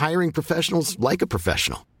 Start hiring professionals like a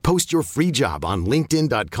professional. Post your free job on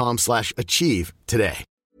linkedin.com/achieve today.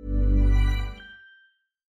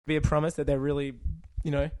 Be a promise that they're really,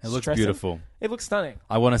 it looks stressing. Beautiful. It looks stunning.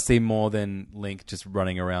 I want to see more than Link just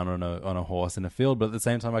running around on a horse in a field, but at the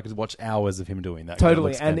same time, I could watch hours of him doing that.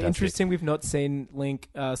 Totally, and interesting, we've not seen Link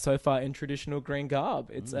so far in traditional green garb.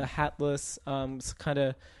 It's a hatless, kind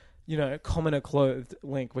of, commoner clothed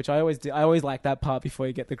Link, which I always do. I always like that part before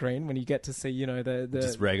you get the green, when you get to see, the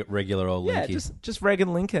just regular old Linky. Yeah, just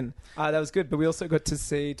regular Lincoln. That was good, but we also got to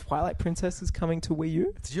see Twilight Princess is coming to Wii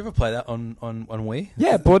U. Did you ever play that on Wii?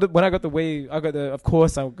 Yeah, bought it when I got the Wii. Of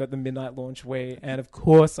course I got the midnight launch Wii, and of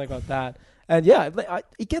course I got that. And yeah,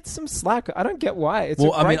 it gets some slack. I don't get why. It's a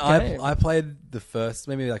great game. I played the first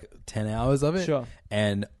maybe 10 hours of it, sure,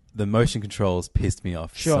 and the motion controls pissed me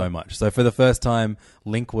off so much. So for the first time,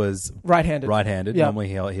 Link was right-handed. Yep. Normally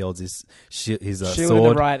he holds his shield sword in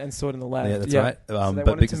the right and sword in the left. Yeah, that's right. So they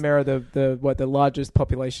wanted to mirror the largest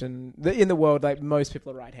population in the world. Like most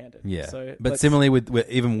people are right-handed. Yeah. So but similarly, with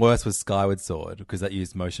even worse was Skyward Sword because that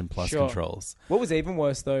used motion plus controls. What was even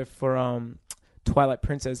worse though for Twilight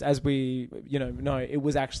Princess, as we know, it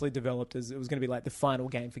was actually developed as it was going to be like the final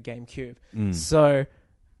game for GameCube. So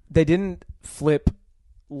they didn't flip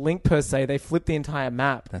Link per se, they flipped the entire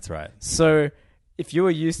map. That's right. So if you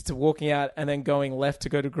were used to walking out and then going left to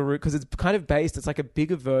go to Garut, because it's kind of based, it's like a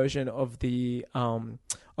bigger version of the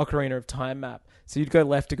Ocarina of Time map. So you'd go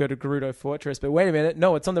left to go to Gerudo Fortress, but wait a minute,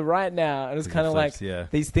 no, it's on the right now. And it's kind of like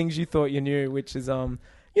these things you thought you knew, which is it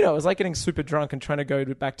was like getting super drunk and trying to go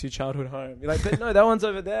back to your childhood home. You're like, but no, that one's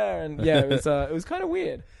over there. And yeah, it was kind of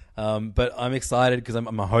weird. But I'm excited because I'm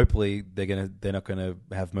hopefully they're not gonna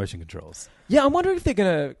have motion controls. Yeah, I'm wondering if they're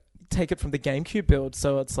gonna take it from the GameCube build,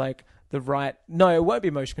 so it's like the right. No, it won't be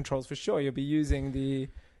motion controls for sure. You'll be using the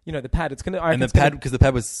pad. It's gonna because the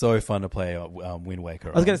pad was so fun to play Wind Waker.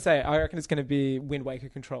 I was gonna say I reckon it's gonna be Wind Waker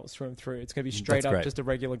controls through and through. It's gonna be straight up just a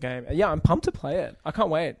regular game. Yeah, I'm pumped to play it. I can't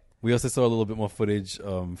wait. We also saw a little bit more footage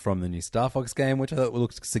from the new Star Fox game, which I thought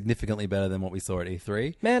looked significantly better than what we saw at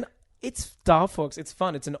E3. Man, it's Star Fox. It's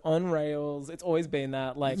fun. It's an on rails. It's always been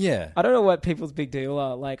that. Like, yeah. I don't know what people's big deal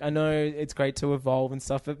are. Like, I know it's great to evolve and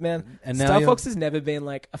stuff, but man, Star Fox has never been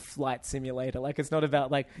like a flight simulator. Like, it's not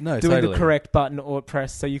about doing the correct button or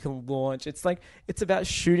press so you can launch. It's like it's about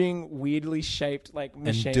shooting weirdly shaped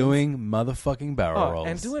machines and doing motherfucking barrel rolls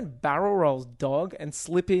and doing barrel rolls, dog, and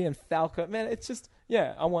Slippy and Falco. Man, it's just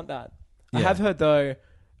I want that. Yeah. I have heard though.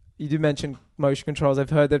 You do mention motion controls.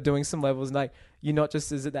 I've heard they're doing some levels, and you're not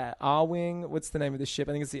just, is it that R-Wing? What's the name of the ship?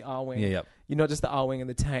 I think it's the R-Wing. Yeah, yep. You're not just the R-Wing and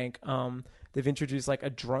the tank. They've introduced a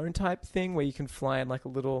drone type thing where you can fly in a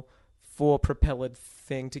little 4-propellered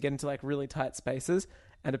thing to get into really tight spaces.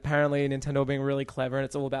 And apparently Nintendo being really clever, and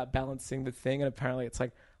it's all about balancing the thing. And apparently it's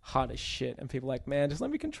hard as shit. And people are like, man, just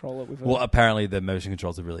let me control it with Well, apparently the motion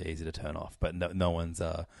controls are really easy to turn off, but no one's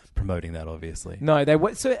promoting that, obviously. No,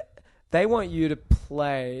 they want you to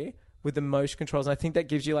play with the motion controls, and I think that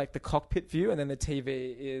gives you the cockpit view, and then the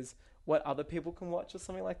TV is what other people can watch or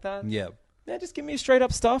something like that. Yeah. Yeah, just give me a straight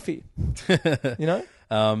up Starfy.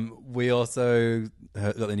 We also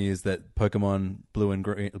got the news that Pokemon Blue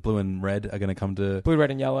and Red are going to come to Blue, Red,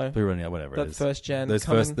 and Yellow. Whatever it is. First gen. Those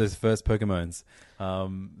first Pokemons.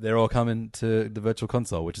 They're all coming to the Virtual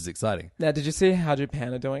Console, which is exciting. Now, did you see how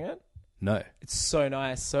Japan are doing it? No. It's so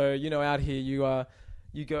nice. So out here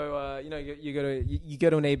you go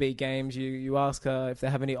to an EB Games. You ask if they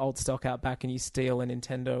have any old stock out back, and you steal a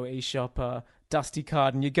Nintendo eShop Dusty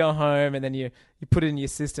card, and you go home, and then you put it in your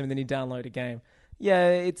system, and then you download a game. Yeah,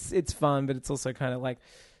 it's fun, but it's also kind of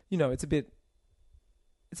it's a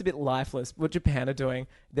bit lifeless. What Japan are doing,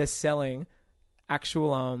 they're selling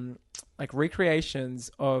actual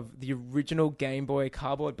recreations of the original Game Boy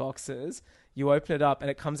cardboard boxes. You open it up, and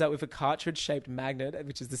it comes out with a cartridge-shaped magnet,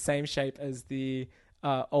 which is the same shape as the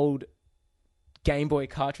old Game Boy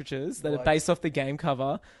cartridges that are based off the game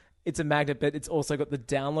cover. It's a magnet, but it's also got the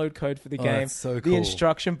download code for the game, that's so cool. The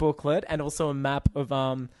instruction booklet, and also a map of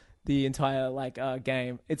the entire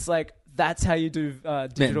game. It's That's how you do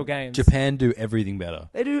digital games. Japan do everything better.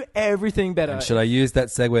 They do everything better. And should I use that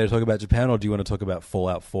segue to talk about Japan, or do you want to talk about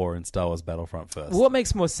Fallout 4 and Star Wars Battlefront first? What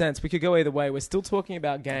makes more sense? We could go either way. We're still talking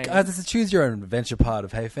about games. This is a choose your own adventure part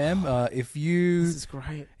of Hey Fam. This is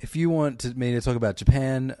great. If you want me to talk about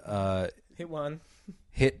Japan, hit one.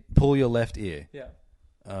 Pull your left ear. Yeah.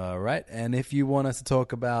 Right. And if you want us to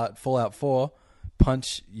talk about Fallout 4,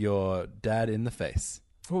 punch your dad in the face.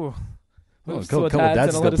 Ooh. Oh, a couple of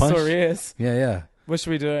dads and a lot of sore ears. Yeah. What should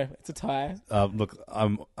we do? It's a tie. Look,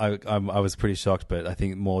 I was pretty shocked, but I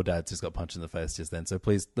think more dads just got punched in the face just then. So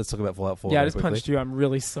please, let's talk about Fallout 4. Yeah, I just punched you. I'm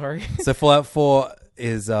really sorry. So Fallout 4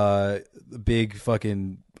 is a big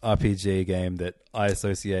fucking RPG game that I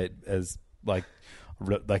associate as like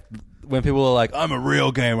when people are like, I'm a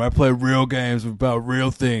real gamer, I play real games about real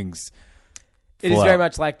things. It is very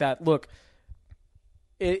much like that. Look,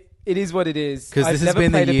 it is what it is. I've never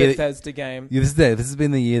played a Bethesda game. This has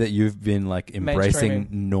been the year that you've been like embracing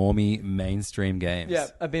normie mainstream games. Yeah,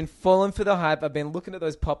 I've been falling for the hype. I've been looking at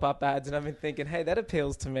those pop-up ads and I've been thinking, hey, that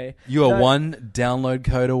appeals to me. You are one download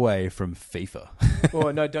code away from FIFA.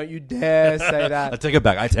 Oh, no, don't you dare say that. I take it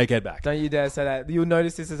back. Don't you dare say that. You'll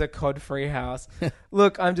notice this is a COD-free house.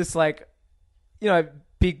 Look, I'm just like,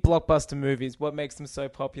 big blockbuster movies. What makes them so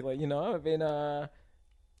popular? I've been...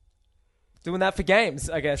 doing that for games,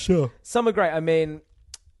 I guess. Sure. Some are great. I mean,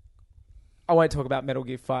 I won't talk about Metal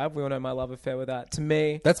Gear 5. We all know my love affair with that. To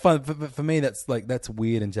me... That's fine. For me, that's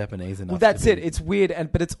weird and Japanese enough. Well, that's it. It's weird,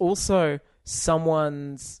 but it's also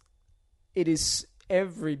it is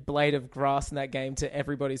every blade of grass in that game to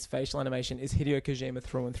everybody's facial animation is Hideo Kojima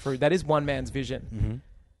through and through. That is one man's vision. Mm-hmm.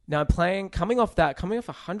 Now, coming off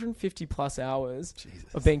 150 plus hours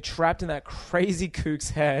of being trapped in that crazy kook's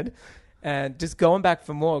head... And just going back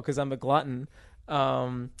for more because I'm a glutton.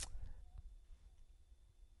 The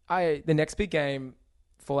next big game,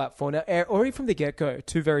 Fallout 4. Now, already from the get-go,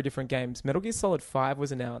 two very different games. Metal Gear Solid 5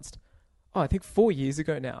 was announced, I think 4 years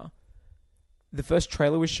ago now. The first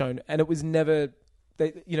trailer was shown, and it was never...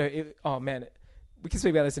 we can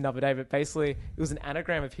speak about this another day, but basically, it was an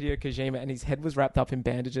anagram of Hideo Kojima, and his head was wrapped up in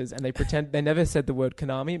bandages, and they never said the word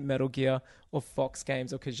Konami, Metal Gear, or Fox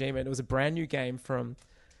Games, or Kojima, and it was a brand new game from...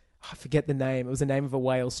 I forget the name. It was the name of a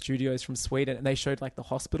Whale Studios from Sweden, and they showed like the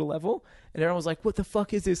hospital level, and everyone was like, "What the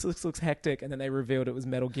fuck is this? This looks hectic." And then they revealed it was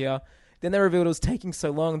Metal Gear. Then they revealed it was taking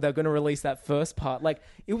so long they're going to release that first part. Like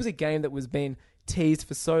it was a game that was being teased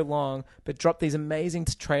for so long, but dropped these amazing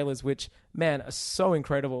trailers, which man are so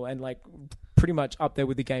incredible and like pretty much up there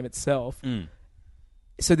with the game itself.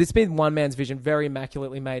 So this has been one man's vision, very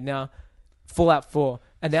immaculately made. Now, Fallout 4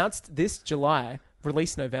 announced this July,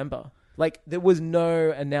 released November. Like, there was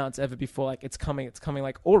no announce ever before, like, it's coming,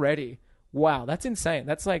 like, already. Wow, that's insane.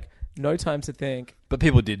 That's, like, no time to think. But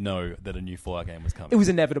people did know that a new Fallout game was coming. It was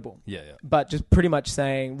inevitable. Yeah. But just pretty much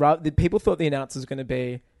saying, people thought the announce was going to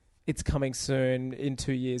be, it's coming soon in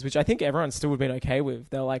 2 years, which I think everyone still would have been okay with.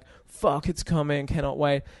 They're like, fuck, it's coming, cannot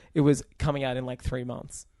wait. It was coming out in, like, 3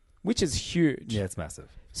 months, which is huge. Yeah, it's massive.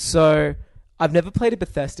 So, I've never played a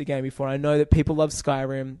Bethesda game before. I know that people love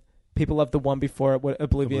Skyrim. People love the one before it,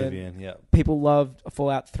 Oblivion. Yeah. People loved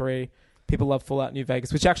Fallout 3. People love Fallout New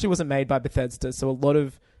Vegas, which actually wasn't made by Bethesda. So a lot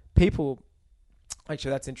of people...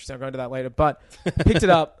 Actually, that's interesting. I'll go into that later. But picked it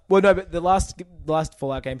up. Well, no, but the last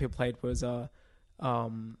Fallout game people played was Fallout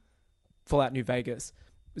New Vegas.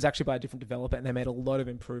 It was actually by a different developer, and they made a lot of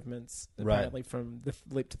improvements, apparently, from the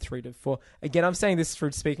leap to 3 to 4. Again, I'm saying this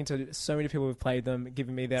through speaking to so many people who've played them,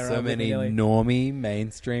 giving me their... So many normie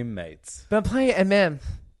mainstream mates. But I'm playing it, and man...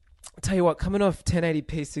 I'll tell you what, coming off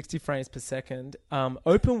 1080p 60 frames per second,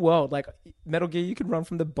 open world, like Metal Gear, you could run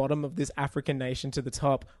from the bottom of this African nation to the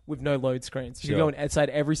top with no load screens. You go inside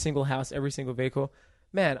every single house, every single vehicle.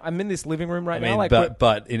 Man, I'm in this living room now. Like,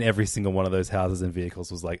 but in every single one of those houses and vehicles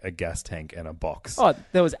was like a gas tank and a box. Oh,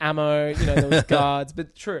 there was ammo, there was guards,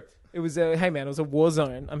 but true. It was it was a war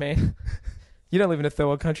zone. I mean... You don't live in a third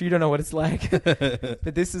world country. You don't know what it's like.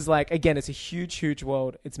 But this is like, again, it's a huge, huge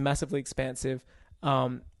world. It's massively expansive.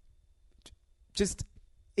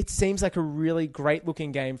 It seems like a really great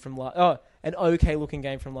looking game from an okay looking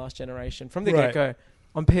game from last generation. From the get-go,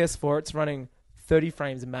 on PS4, it's running 30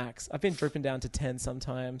 frames max. I've been dripping down to 10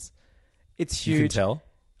 sometimes. It's huge. You can tell?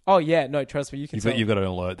 Oh, yeah. No, trust me. You can tell. You've got an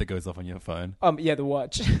alert that goes off on your phone. Yeah, the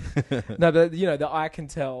watch. No, but, the eye can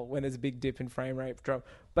tell when there's a big dip in frame rate drop.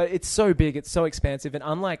 But it's so big. It's so expansive. And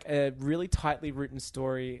unlike a really tightly written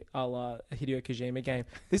story a la a Hideo Kojima game,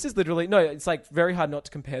 this is literally... No, it's like very hard not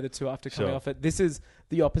to compare the two after coming off it. This is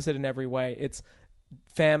the opposite in every way. It's,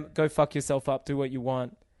 fam, go fuck yourself up. Do what you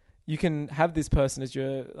want. You can have this person as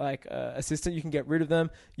your like assistant. You can get rid of them.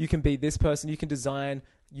 You can be this person. You can design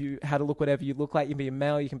how to look whatever you look like. You can be a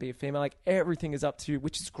male. You can be a female. Like everything is up to you,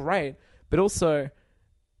 which is great. But also,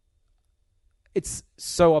 it's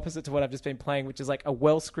so opposite to what I've just been playing, which is like a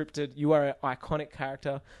well-scripted, you are an iconic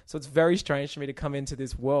character. So it's very strange for me to come into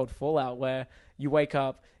this world, Fallout, where you wake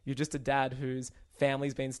up, you're just a dad whose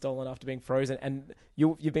family's been stolen after being frozen, and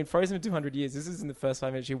you've been frozen for 200 years. This is in the first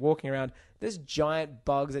 5 minutes. You're walking around. There's giant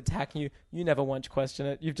bugs attacking you. You never once question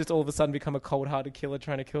it. You've just all of a sudden become a cold-hearted killer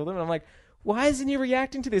trying to kill them. And I'm like, why isn't he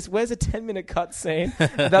reacting to this? Where's a 10-minute cutscene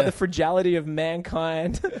about the fragility of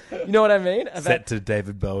mankind? You know what I mean? Set to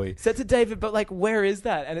David Bowie. But like, where is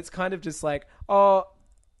that? And it's kind of just like, oh,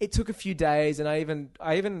 it took a few days, and I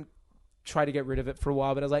even tried to get rid of it for a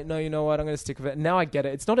while, but I was like, no, you know what? I'm going to stick with it. And now I get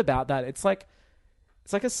it. It's not about that. It's like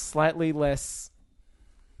a slightly less.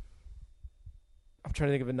 I'm trying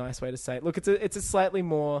to think of a nice way to say it. Look, it's a slightly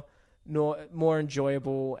more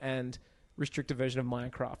enjoyable and restricted version of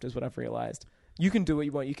Minecraft is what I've realized. You can do what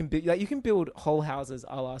you want. You can build whole houses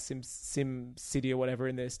a la Sim City or whatever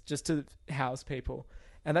in this just to house people,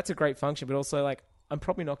 and that's a great function. But also, like, I'm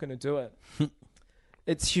probably not going to do it.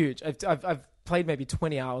 It's huge. I've played maybe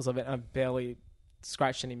 20 hours of it, and I've barely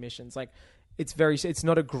scratched any missions. Like, it's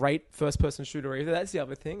not a great first person shooter either. That's the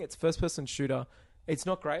other thing. It's first person shooter. It's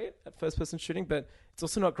not great at first person shooting, but it's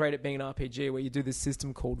also not great at being an RPG where you do this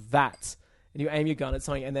system called VATS, and you aim your gun at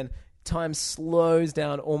something, and then time slows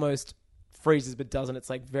down, almost freezes but doesn't. It's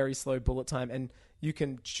like very slow bullet time, and you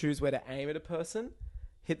can choose where to aim at a person,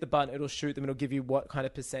 hit the button, it'll shoot them, it'll give you what kind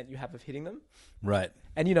of % you have of hitting them. Right.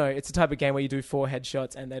 And it's a type of game where you do 4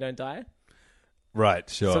 headshots and they don't die. Right,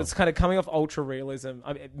 sure. So it's kind of coming off ultra realism.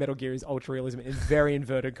 I mean, Metal Gear is ultra realism in very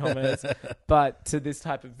inverted commas, but to this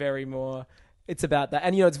type of very more, it's about that.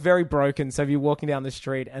 And, it's very broken. So if you're walking down the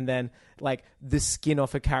street and then, like, the skin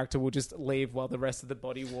off a character will just leave while the rest of the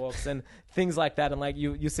body walks and things like that. And, like,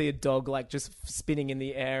 you see a dog, like, just spinning in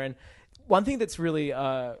the air. And one thing that's really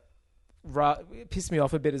pissed me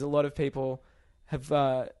off a bit is a lot of people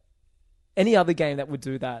have... any other game that would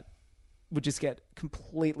do that would just get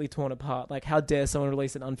completely torn apart. Like, how dare someone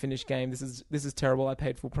release an unfinished game? This is terrible. I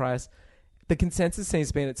paid full price. The consensus seems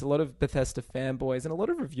to be it's a lot of Bethesda fanboys and a lot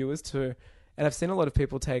of reviewers too. And I've seen a lot of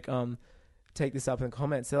people take this up in the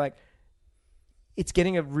comments. They're like, it's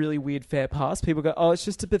getting a really weird fair pass. People go, oh, it's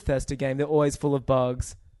just a Bethesda game. They're always full of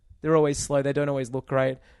bugs. They're always slow. They don't always look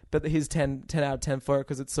great. But here's 10 out of 10 for it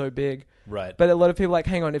because it's so big. Right. But a lot of people are like,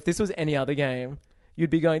 hang on, if this was any other game, you'd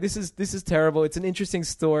be going, this is terrible. It's an interesting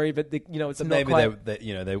story, but it's so not maybe quite...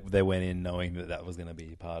 they went in knowing that was going to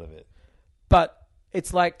be part of it. But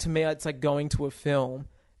it's like, to me, it's like going to a film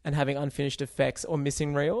and having unfinished effects or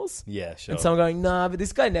missing reels. Yeah, sure. And someone going, nah, but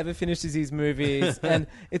this guy never finishes his movies. And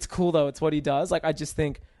it's cool, though. It's what he does. Like, I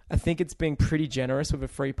think it's being pretty generous with a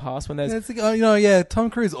free pass when there's... Tom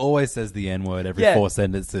Cruise always says the N-word every 4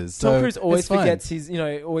 sentences. Tom Cruise always forgets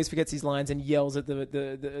his lines and yells at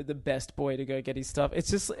the best boy to go get his stuff. It's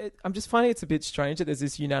just... I'm just finding it's a bit strange that there's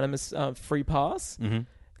this unanimous free pass. Mm-hmm.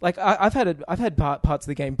 Like, I've had parts of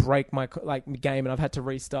the game break my game, and I've had to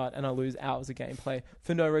restart, and I lose hours of gameplay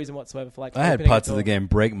for no reason whatsoever. I had parts of the game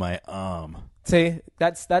break my arm. See,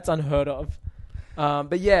 that's unheard of.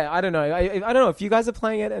 But yeah, I don't know. I don't know if you guys are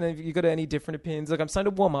playing it and if you got any different opinions. Like, I'm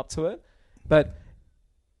starting to warm up to it, but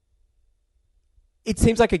it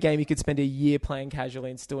seems like a game you could spend a year playing casually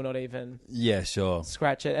and still not even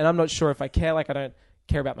scratch it. And I'm not sure if I care. Like, I don't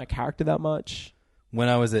care about my character that much. When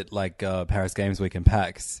I was at Paris Games Week and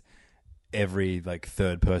PAX, every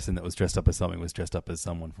third person that was dressed up as something was dressed up as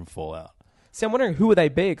someone from Fallout. See, I'm wondering who would they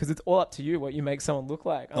be, because it's all up to you what you make someone look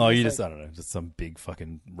like. I don't know, just some big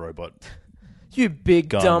fucking robot. You big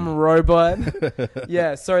dumb robot.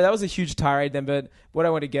 Yeah, sorry, that was a huge tirade then, but what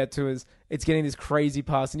I want to get to is it's getting this crazy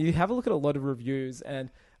pass, and you have a look at a lot of reviews and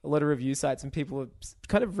a lot of review sites, and people are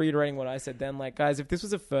kind of reiterating what I said then. Like, guys, if this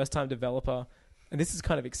was a first-time developer, and this is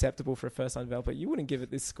kind of acceptable for a first-time developer, you wouldn't give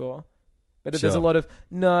it this score. But there's a lot of,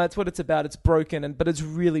 no, it's what it's about, it's broken, but it's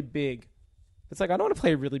really big. It's like, I don't want to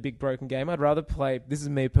play a really big broken game. I'd rather play, this is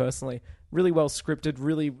me personally, really well scripted,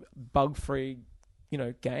 really bug-free,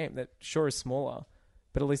 game that sure is smaller,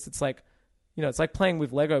 but at least it's like, it's like playing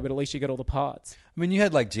with Lego, but at least you get all the parts. I mean, you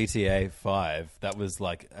had GTA 5 that was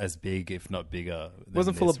as big, if not bigger. It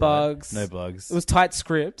wasn't full of bugs. No bugs. It was tight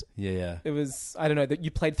script. Yeah. It was, I don't know, that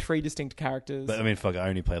you played 3 distinct characters. But I mean, I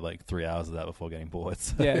only played 3 hours of that before getting bored.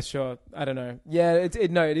 So. Yeah, sure. I don't know. Yeah, it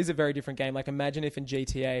is a very different game. Like, imagine if in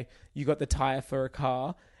GTA you got the tire for a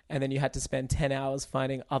car, and then you had to spend 10 hours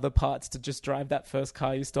finding other parts to just drive that first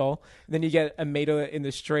car you stole. And then you get a meter in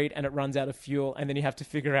the street and it runs out of fuel, and then you have to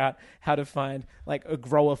figure out how to find like a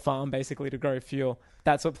grower farm basically to grow fuel.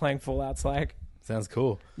 That's what playing Fallout's like. Sounds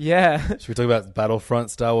cool. Yeah. Should we talk about Battlefront,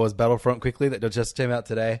 Star Wars Battlefront quickly that just came out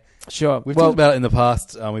today? Sure. We've talked about it in the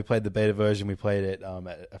past. We played the beta version. We played it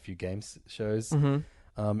at a few games shows. Mm-hmm.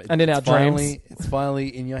 And in our dreams. dreams. It's finally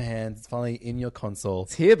in your hands. It's finally in your console.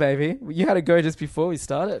 It's here, baby. You had to go just before we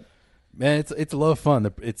started. Man, it's a lot of fun.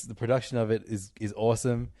 The production of it is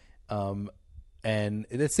awesome. And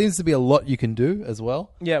there seems to be a lot you can do as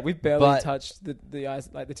well. Yeah, we've barely touched the ice,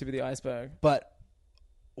 like the tip of the iceberg. But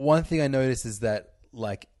one thing I noticed is that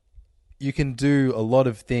like you can do a lot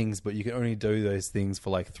of things, but you can only do those things for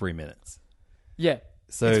like 3 minutes. Yeah.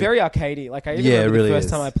 So it's very arcadey. Like I even remember really the first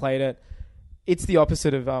time I played it. It's the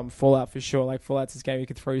opposite of Fallout for sure. Like Fallout's this game you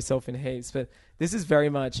could throw yourself in heaps, but this is very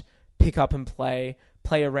much pick up and play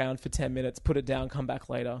around for 10 minutes, put it down, come back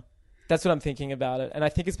later. That's what I'm thinking about it. And I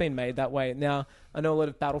think it's been made that way. Now, I know a lot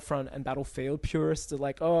of Battlefront and Battlefield purists are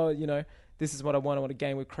like, oh, you know, this is what I want. I want a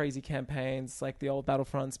game with crazy campaigns like the old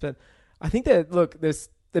Battlefronts. But I think that, look,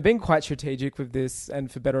 they're being quite strategic with this,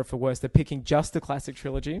 and for better or for worse, they're picking just the classic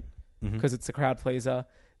trilogy because it's a crowd pleaser.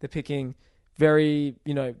 They're picking very,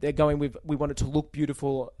 you know, they're going with, we want it to look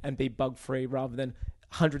beautiful and be bug-free rather than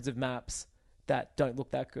hundreds of maps that don't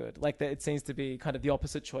look that good. Like, it seems to be kind of the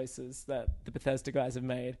opposite choices that the Bethesda guys have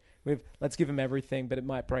made with, let's give them everything, but it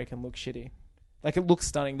might break and look shitty. Like, it looks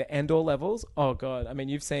stunning. The Endor levels, oh, God. I mean,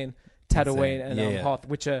 you've seen Tatooine and Hoth,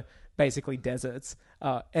 which are basically deserts.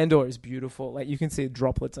 Endor is beautiful. Like, you can see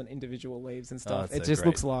droplets on individual leaves and stuff. It just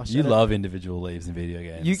looks lush. You love individual leaves in video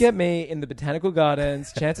games. You get me in the botanical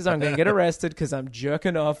gardens, chances are I'm going to get arrested because I'm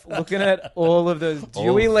jerking off looking at all of those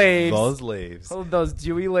dewy leaves. Those leaves. All of those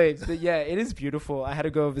dewy leaves. But yeah, it is beautiful. I had to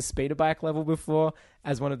go over speeder bike level before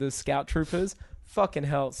as one of the scout troopers. Fucking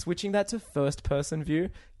hell. Switching that to first person view,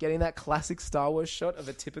 getting that classic Star Wars shot of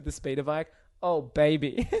the tip of the speeder bike. Oh,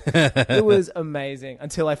 baby. It was amazing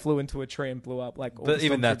until I flew into a tree and blew up. Like, all but the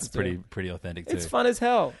even that's stormtroopers pretty authentic too. It's fun as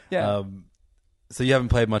hell. Yeah. So you haven't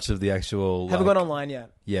played much of the actual... Haven't gone online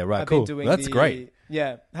yet. Yeah, right. I've cool. been doing That's great.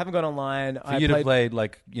 Yeah, haven't gone online. For you to play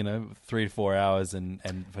like, you know, 3 to 4 hours and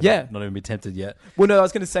not even be tempted yet. Well, no, I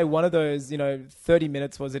was going to say one of those, you know, 30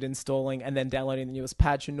 minutes was it installing and then downloading the newest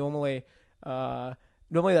patch. And normally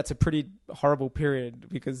that's a pretty horrible period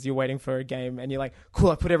because you're waiting for a game and you're like, cool,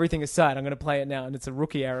 I put everything aside. I'm going to play it now. And it's a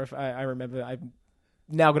rookie error. I remember I'm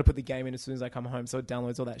now going to put the game in as soon as I come home. So it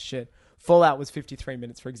downloads all that shit. Fallout was 53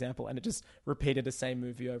 minutes, for example, and it just repeated the same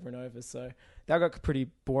movie over and over. So that got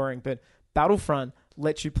pretty boring. But Battlefront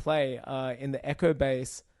lets you play in the Echo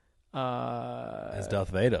base. As Darth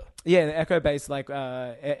Vader. Yeah, the Echo base, like you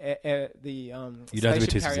don't have to be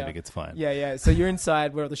too specific, it's fine. Yeah. So you're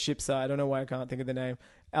inside where all the ships are. I don't know why I can't think of the name.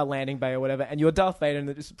 Our landing bay or whatever. And you're Darth Vader, and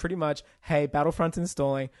it's pretty much, hey, Battlefront's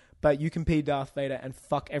installing, but you can be Darth Vader and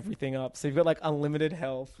fuck everything up. So you've got like unlimited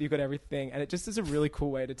health, you've got everything, and it just is a really cool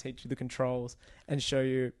way to teach you the controls and show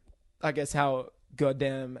you, I guess, how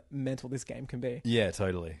goddamn mental this game can be. Yeah,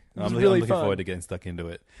 totally. I'm really looking fun. forward to getting stuck into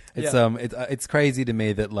it. It's it's crazy to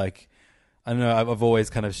me that, like, I don't know, I've always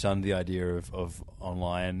kind of shunned the idea of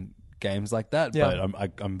online games like that, but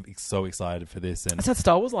I'm so excited for this. And it's that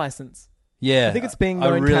Star Wars license. Yeah, I think it's being I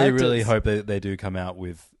known really, characters. really hope that they do come out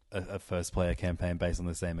with a first player campaign based on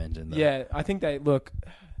the same engine. Though. Yeah, I think they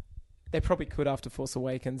probably could after Force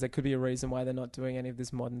Awakens. There could be a reason why they're not doing any of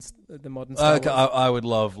this modern Star Wars. I would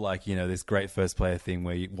love, like, you know, this great first player thing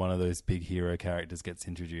where one of those big hero characters gets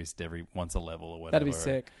introduced every once a level or whatever. That'd be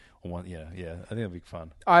sick. Yeah. I think that'd be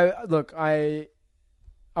fun.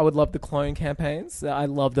 I would love the clone campaigns. I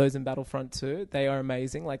love those in Battlefront 2. They are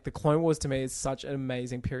amazing. Like, the Clone Wars to me is such an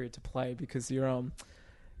amazing period to play because you're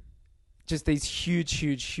just these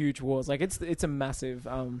huge wars. Like, it's a massive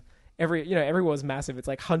every war is massive. It's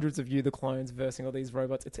like hundreds of you, the clones, versing all these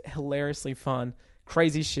robots. It's hilariously fun,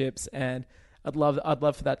 crazy ships, and I'd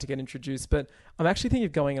love for that to get introduced. But I'm actually thinking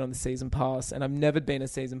of going in on the season pass, and I've never been a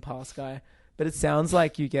season pass guy. But it sounds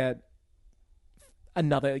like you get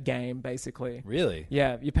another game, basically. Really?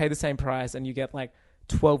 Yeah, you pay the same price and you get like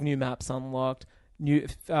 12 new maps unlocked,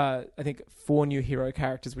 I think 4 new hero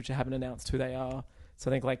characters, which I haven't announced who they are. So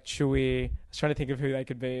I think like Chewie. I was trying to think of who they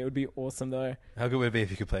could be. It would be awesome though. How good would it be if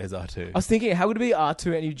you could play as R2? I was thinking, how would it be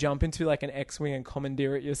R2 and you jump into like an X-Wing and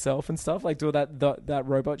commandeer it yourself and stuff? Like do all that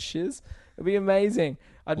robot shiz? It'd be amazing.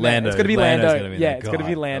 Lando. It's going to be Lando. It's going to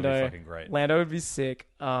be Lando. fucking great. Lando would be sick.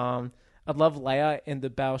 I'd I'd love Leia in the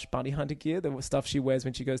Bausch Bounty Hunter gear, the stuff she wears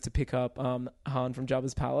when she goes to pick up Han from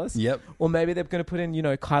Jabba's palace. Yep. Or maybe they're going to put in,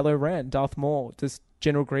 Kylo Ren, Darth Maul, just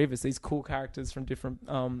General Grievous, these cool characters from different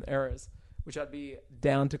eras, which I'd be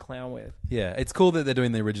down to clown with. Yeah, it's cool that they're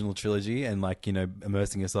doing the original trilogy and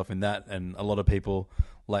immersing yourself in that. And a lot of people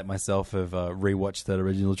like myself have rewatched that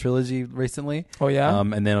original trilogy recently. Oh yeah.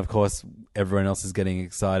 And then of course everyone else is getting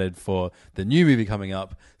excited for the new movie coming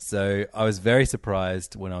up. So I was very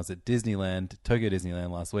surprised when I was at Tokyo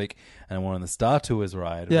Disneyland last week, and I went on the Star Tours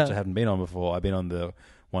ride, which I hadn't been on before. I've been on the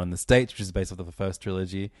one in the States, which is based off of the first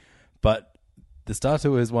trilogy, but the Star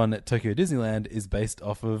Tours one at Tokyo Disneyland is based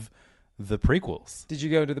off of the prequels. Did you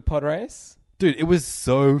go to the pod race? Dude, it was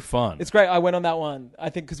so fun. It's great. I went on that one. I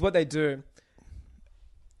think because what they do,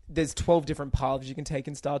 there's 12 different paths you can take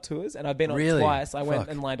in Star Tours, and I've been on it twice. I went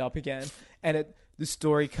and lined up again, and the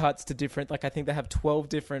story cuts to different, I think they have 12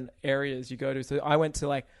 different areas you go to. So I went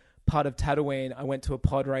to part of Tatooine, I went to a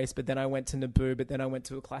pod race, but then I went to Naboo, but then I went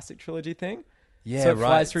to a classic trilogy thing. Yeah, so it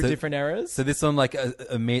flies through different eras. So this one,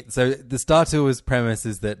 so the Star Tours premise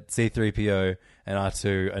is that C-3PO and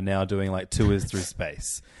R2 are now doing tours through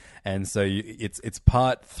space, and so it's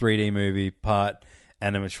part 3D movie, part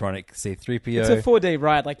animatronic C-3PO. It's a 4D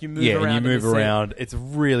ride, you move around. Yeah, and you move around. It's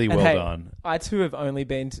really well done. I too have only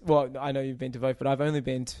been I know you've been to both, but I've only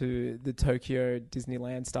been to the Tokyo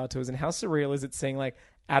Disneyland Star Tours, and how surreal is it seeing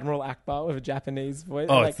Admiral Akbar with a Japanese voice?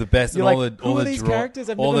 Oh, it's the best. And all the characters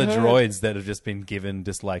I've all never the heard. droids that have just been given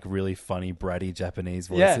just really funny, bratty Japanese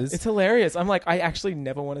voices. Yeah, it's hilarious. I'm I actually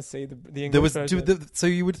never want to see the English version. So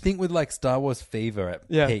you would think with Star Wars fever at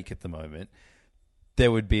peak at the moment,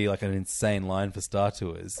 there would be an insane line for Star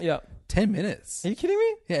Tours. Yeah. 10 minutes. Are you kidding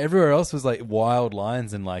me? Yeah, everywhere else was wild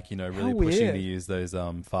lines and really pushing weird. to use those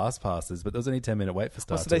fast passes, but there was only 10-minute wait for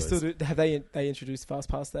Star Tours. So they still do, have they introduced fast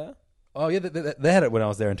pass there? Oh yeah, they had it when I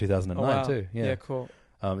was there in 2009 too. Yeah, cool.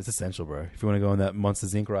 It's essential, bro. If you want to go on that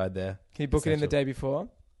Monsters Inc. ride there. Can you book it in the day before?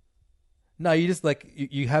 No, you just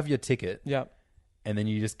you have your ticket. Yeah. And then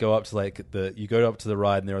you just go up to you go up to the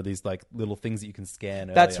ride, and there are these little things that you can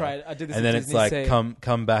scan. That's right. I did this. And then Disney it's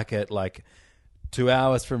come back at 2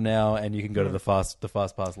 hours from now, and you can go to the fast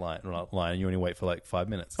pass line, and you only wait for 5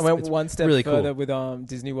 minutes. I went one step really further cool. with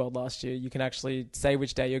Disney World last year. You can actually say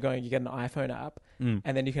which day you're going. You get an iPhone app, and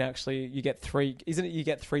then you can you get three. Isn't it? You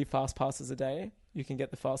get 3 fast passes a day. You can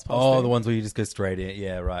get the fast pass. Oh, thing. the ones where you just go straight in.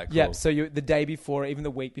 Yeah, right. Cool. Yeah. So the day before, even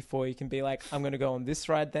the week before, you can be I'm going to go on this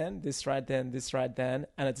ride, then this ride, then this ride, then,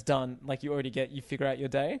 and it's done. You figure out your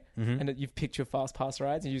day, and you've picked your fast pass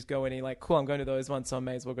rides, and you just go in and cool. I'm going to those ones, so I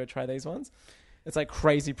may as well go try these ones. It's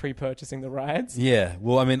crazy pre-purchasing the rides. Yeah.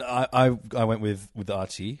 Well, I mean, I went with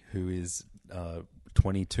Archie, who is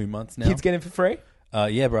 22 months now. Kids get in for free?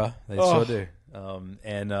 Yeah, bro. They sure do.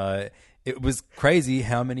 And it was crazy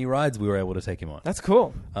how many rides we were able to him on. That's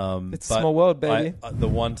cool. It's a small world, baby. But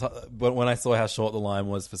when I saw how short the line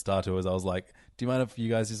was for Star Tours, I was like, do you mind if you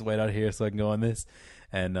guys just wait out here so I can go on this?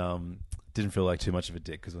 And didn't feel like too much of a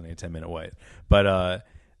dick because only a 10-minute wait. But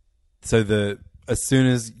as soon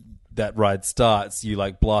as that ride starts, you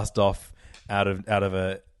blast off out of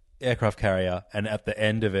a aircraft carrier, and at the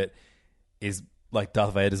end of it is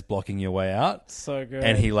Darth Vader's blocking your way out. So good.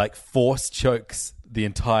 And he force chokes the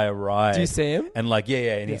entire ride. Do you see him? And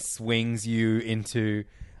he swings you into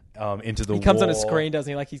the wall. He comes on a screen,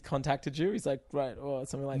 doesn't he? He's contacted you. He's right, or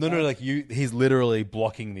something like that. No, he's literally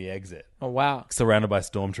blocking the exit. Oh wow! Surrounded by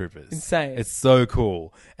stormtroopers. Insane. It's so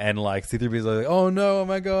cool. And C-3PO's oh no, oh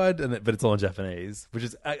my god! But it's all in Japanese,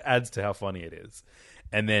 which adds to how funny it is.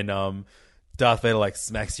 And then Darth Vader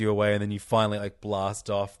smacks you away, and then you finally blast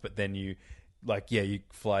off. But then you you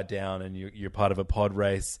fly down, and you're part of a pod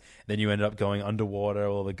race. Then you ended up going underwater,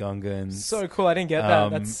 all the Gungans. So cool! I didn't get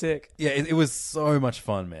that. That's sick. Yeah, it was so much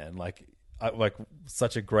fun, man.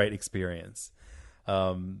 Such a great experience.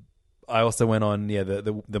 I also went on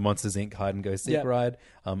the Monsters Inc. hide and go seek ride.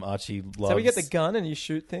 Archie loves. So we get the gun and you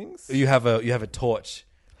shoot things. You have a torch.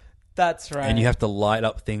 That's right. And you have to light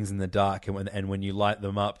up things in the dark, and when you light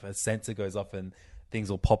them up, a sensor goes off and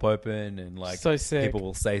things will pop open, and so sick. People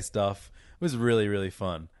will say stuff. It was really, really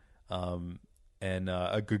fun, and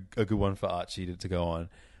a good one for Archie to go on.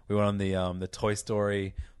 We went on the Toy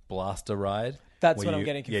Story blaster ride. That's what I'm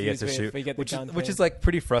getting confused with. Shoot, we get the which is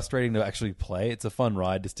pretty frustrating to actually play. It's a fun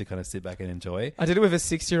ride just to kind of sit back and enjoy. I did it with a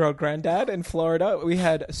 6-year-old granddad in Florida. We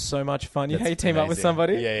had so much fun. You know, you team up with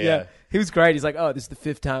somebody. Yeah. He was great. He's oh, this is the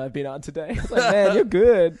 5th time I've been on today. I was man, you're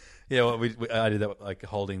good. Yeah, well, I did that like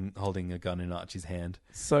holding a gun in Archie's hand.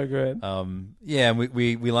 So good. Yeah, and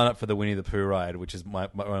we line up for the Winnie the Pooh ride, which is one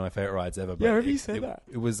of my favorite rides ever. Yeah, I remember you said that.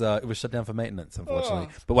 It was shut down for maintenance, unfortunately.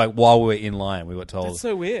 But like while we were in line, we were told that's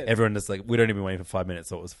so weird. Everyone just like we'd only been waiting for 5 minutes,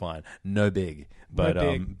 so it was fine. No big, but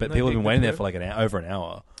but people have been waiting there for like over an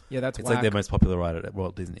hour. Yeah, that's it's whack. like their most popular ride at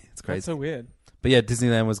Walt Disney. It's crazy. That's so weird. But yeah,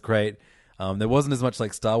 Disneyland was great. There wasn't as much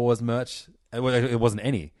like Star Wars merch. It wasn't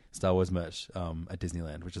any Star Wars merch at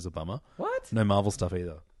Disneyland, which is a bummer. What? No Marvel stuff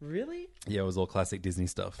either. Really? Yeah, it was all classic Disney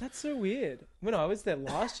stuff. That's so weird. When I was there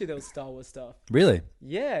last year, there was Star Wars stuff. Really?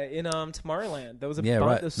 Yeah, in Tomorrowland, there was a yeah, bunch.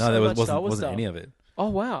 right. There was No, so there much Star Wars wasn't stuff. any of it. Oh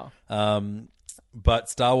wow. But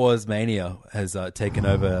Star Wars Mania has taken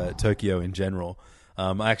over Tokyo in general.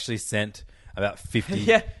 I actually sent about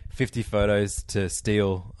 50 photos to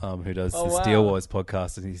Steele, who does the Steel Wars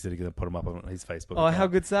podcast, and he said he's going to put them up on his Facebook account. How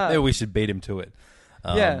good's that? Maybe we should beat him to it.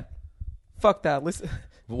 Yeah. Fuck that. Listen.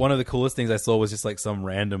 One of the coolest things I saw was just like some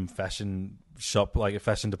random fashion shop, like a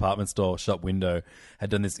fashion department store shop window, had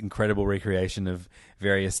done this incredible recreation of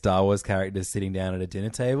various Star Wars characters sitting down at a dinner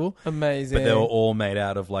table. Amazing. But they were all made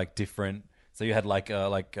out of like different. So you had like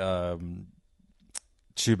Chewbacca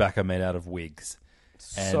made out of wigs.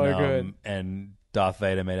 So good. And Darth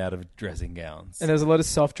Vader made out of dressing gowns. And there's a lot of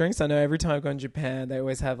soft drinks. I know every time I go in Japan, they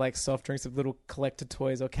always have like soft drinks with little collector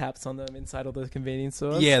toys or caps on them inside all the convenience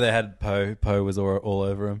stores. Yeah, they had Poe. Poe was all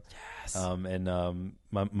over them. Yes. And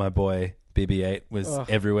my boy BB-8 was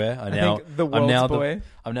everywhere. I'm now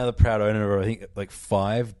the proud owner of I think like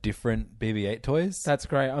 5 different BB-8 toys. That's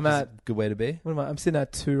great. I'm at a good way to be. What am I? I'm sitting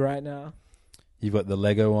at 2 right now. You've got the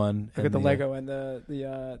Lego one. I got the Lego and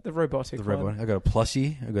the robotic one. Robot one. I got a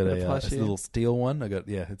plushie. I got a little steel one.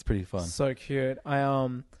 It's pretty fun. So cute. I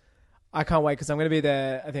can't wait because I'm going to be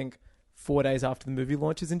there. I think 4 days after the movie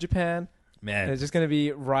launches in Japan. Man, and it's just going to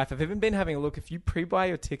be rife. I've even been having a look. If you pre-buy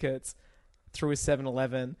your tickets through a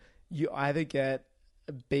 7-Eleven, you either get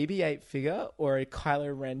a BB-8 figure or a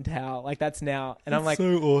Kylo Ren towel. Like that's now, and I'm like,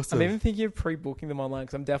 so awesome. I'm even thinking of pre-booking them online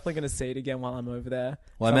because I'm definitely going to see it again while I'm over there.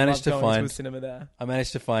 Well, I managed to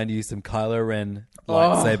find you some Kylo Ren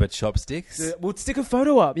lightsaber chopsticks. We'll stick a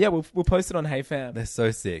photo up. Yeah, we'll post it on HeyFam. They're so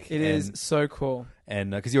sick. It is so cool. And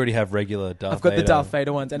because you already have regular Darth I've got Vader the Darth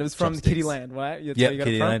Vader ones, and it was from Kittyland, right? Yeah,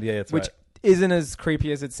 Kittyland. Yeah, that's right. Which isn't as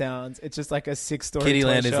creepy as it sounds. It's just like a 6-story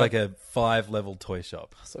Kittyland toy is shop. like a 5-level toy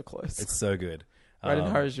shop. So close. It's so good. Right in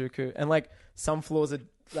Harajuku. And like some floors are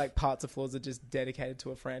like parts of floors are just dedicated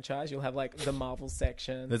to a franchise. You'll have like the Marvel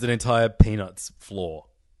section. There's an entire Peanuts floor.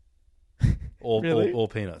 Really? All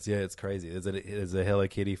Peanuts. Yeah, it's crazy. There's a Hello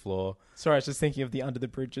Kitty floor. Sorry, I was just thinking of the Under the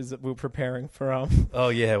Bridges that we were preparing for Oh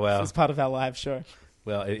yeah, wow. as part of our live show.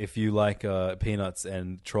 Well, if you like Peanuts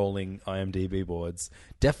and trolling IMDb boards,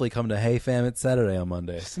 definitely come to HeyFam. It's Saturday on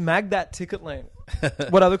Monday. Snag that ticket link.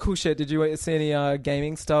 What other cool shit? Did you see any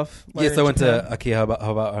gaming stuff? Yes, I went to Akihabara.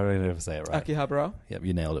 I don't know if I say it right. Akihabara? Yep,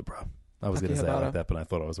 you nailed it, bro. I was going to say it like that, but I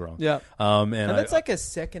thought I was wrong. Yeah. And that's like a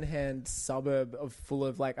secondhand suburb full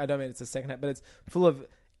of like, I don't mean it's a secondhand, but it's full of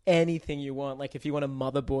anything you want. Like if you want a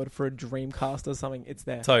motherboard for a Dreamcast or something, it's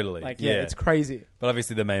there. Totally. Like yeah, it's crazy. But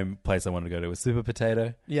obviously the main place I wanted to go to was Super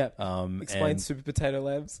Potato. Yeah. Explain Super Potato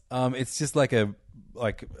Labs. It's just like a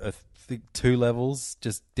 2 levels,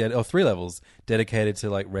 just 3 levels dedicated to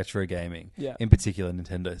like retro gaming. Yeah. In particular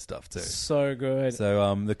Nintendo stuff too. So good.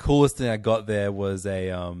 So the coolest thing I got there was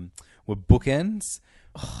were bookends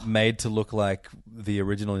made to look like the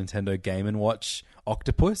original Nintendo Game & Watch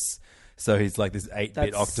octopus. So he's like this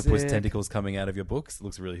 8-bit octopus tentacles coming out of your books. It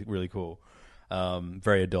looks really, really cool.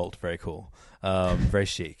 Very adult, very cool. Very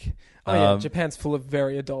chic. Japan's full of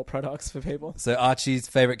very adult products for people. So Archie's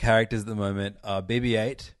favorite characters at the moment are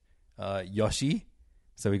BB-8, Yoshi.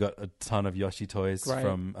 So we got a ton of Yoshi toys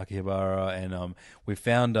from Akihabara, and we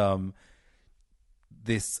found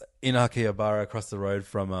this in Akihabara across the road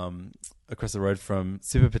from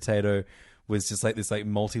Super Potato was just like this like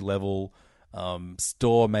multi-level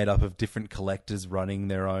store made up of different collectors running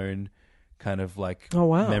their own kind of like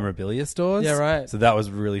memorabilia stores. Yeah, right. So that was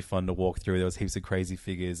really fun to walk through. There was heaps of crazy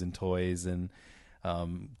figures and toys and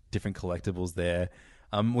different collectibles there.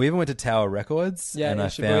 We even went to Tower Records in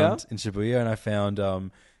Shibuya, and I found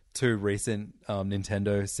 2 recent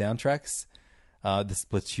Nintendo soundtracks. The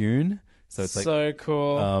Splatoon. So it's like so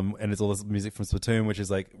cool. And it's all this music from Splatoon, which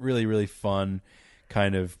is like really, really fun,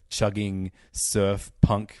 kind of chugging surf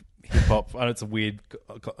punk hip hop. I know it's a weird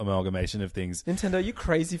amalgamation of things. Nintendo, you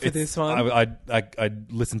crazy for this one? I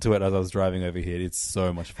listened to it as I was driving over here. It's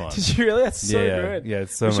so much fun. Did you really? That's so good. Yeah,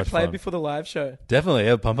 it's so much fun. We should play it before the live show.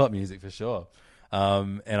 Definitely, pump up music for sure.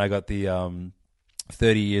 And I got the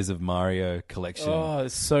 30 Years of Mario collection. Oh,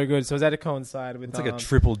 it's so good. So is that to coincide with... It's like a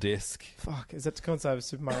triple disc. Fuck, is that to coincide with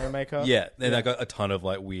Super Mario Maker? Yeah, and I got a ton of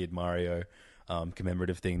like weird Mario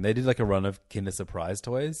commemorative thing. They did like a run of Kinder Surprise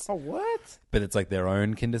toys. Oh, what? But it's like their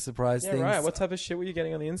own Kinder Surprise things. Yeah, right. What type of shit were you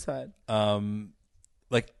getting on the inside?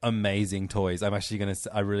 Like amazing toys. I'm actually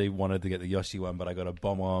I really wanted to get the Yoshi one, but I got a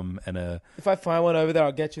Bomb and a... If I find one over there,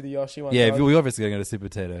 I'll get you the Yoshi one. Yeah, we're obviously going to go to Super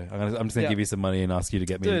Potato. I'm just going to give you some money and ask you to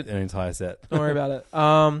get me Dude, an entire set. Don't worry about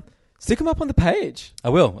it. Stick them up on the page. I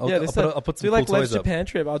will. I'll put some do like cool Lev's toys up. Japan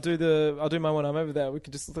trip. I'll do my one. I'm over there. We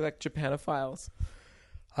could just look like Japanophiles.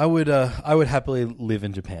 I would happily live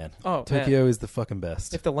in Japan. Oh, Tokyo is the fucking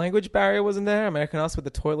best. If the language barrier wasn't there, I mean, I can ask where the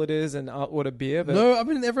toilet is and order beer. But No, I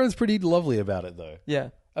mean everyone's pretty lovely about it though.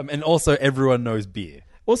 Yeah. And also everyone knows beer.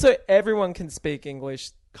 Also, everyone can speak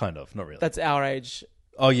English. Kind of, not really. That's our age.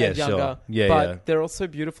 Oh yeah, and younger. sure. Yeah, but they're also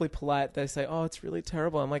beautifully polite. They say, "Oh, it's really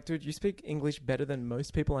terrible." I'm like, dude, you speak English better than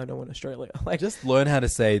most people I know in Australia. Like, just learn how to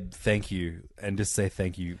say thank you and just say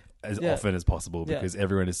thank you as often as possible because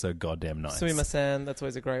everyone is so goddamn nice. Sumimasen, that's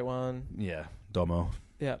always a great one. Yeah, domo.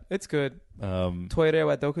 Yeah, it's good. Toire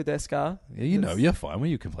wa doku desu ka? Yeah, you're fine. What are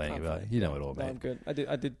you complaining about? You know it all, mate. No, I'm good.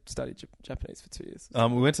 I did study Japanese for 2 years.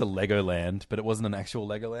 We went to Legoland, but it wasn't an actual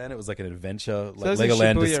Legoland. It was like an adventure, So like that was in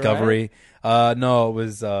Legoland Shibuya, Discovery. right? No, it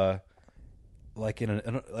was like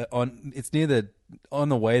it's near on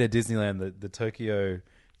the way to Disneyland, the Tokyo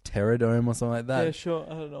Terror Dome or something like that. Yeah, sure.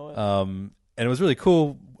 I don't know. And it was really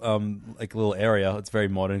cool, like a little area. It's very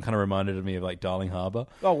modern, kind of reminded me of like Darling Harbour.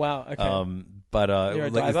 Oh wow. Okay. But Near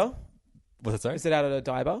a diver? What's that? Sorry? Is it out at a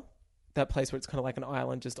diver? That place where it's kind of like an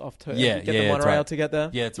island just off to Yeah, get yeah, the that's monorail right. to get there?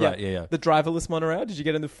 Yeah, that's right. Yeah. The driverless monorail, did you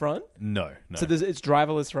get in the front? No. So it's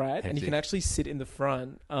driverless, right? And you Hectic. can actually sit in the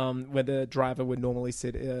front where the driver would normally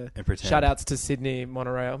sit. And pretend. Shout outs to Sydney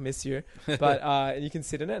Monorail, miss you. But and you can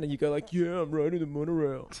sit in it and you go like, yeah, I'm riding the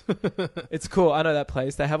monorail. It's cool. I know that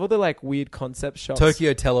place. They have all the like weird concept shops.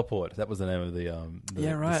 Tokyo Teleport. That was the name of the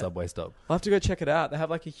right. the subway stop. I'll have to go check it out. They have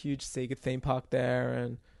like a huge Sega theme park there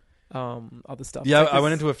and other stuff. Yeah, like I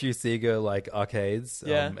went into a few Sega like arcades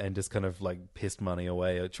Yeah. and just kind of like pissed money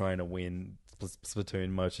away trying to win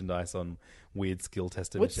Splatoon merchandise on weird skill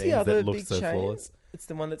tester What's the machines other that look big so chain? flawless. It's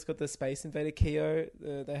the one that's got the Space Invader Kyo.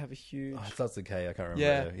 They have a huge... Oh, it starts with K. I can't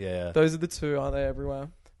remember. Yeah. Yeah. Those are the two, aren't they, everywhere?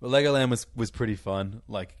 Well, Legoland was pretty fun.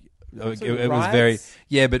 Like it was rides?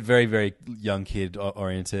 very but very very young kid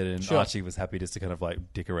oriented, and Sure. Archie was happy just to kind of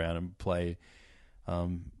like dick around and play.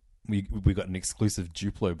 We got an exclusive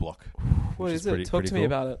Duplo block. What is it? Pretty, Talk pretty to me cool.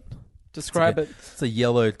 about it. Describe it. It's a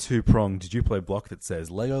yellow 2-pronged Duplo block that says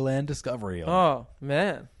Legoland Discovery on it. Oh,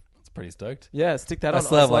 man. It's pretty stoked. Yeah, stick that I on.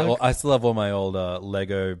 still have Oslo. I still have all my old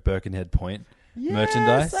Lego Birkenhead Point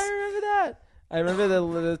merchandise. I remember that. I remember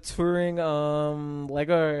the touring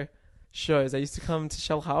Lego shows. They used to come to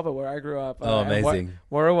Shell Harbour where I grew up. Oh, amazing.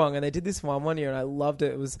 Warrawong, and they did this one year, and I loved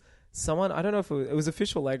it. It was someone, I don't know if it was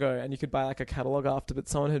official Lego, and you could buy like a catalogue after, but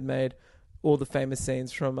someone had made all the famous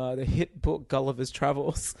scenes from the hit book Gulliver's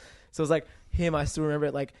Travels. So it was like him, I still remember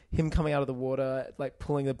it, like him coming out of the water, like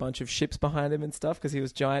pulling a bunch of ships behind him and stuff because he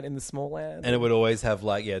was giant in the small land. And it would always have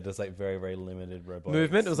like, just like very, very limited robotics.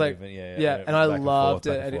 Movement. It was like, movement, and I back and loved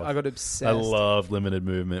forth, it. back and And I forth. got obsessed. I loved limited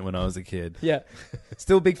movement when I was a kid. Yeah.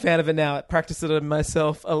 Still a big fan of it now. I practiced it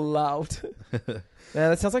myself aloud. Man,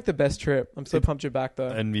 that sounds like the best trip. I'm so pumped you're back though.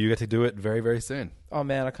 And you get to do it very, very soon. Oh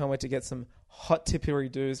man, I can't wait to get some hot tippery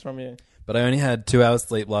doos from you. But I only had 2 hours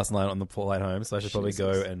sleep last night on the flight home, so I should probably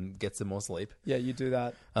go Jesus. and get some more sleep. Yeah, you do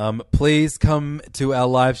that. Please come to our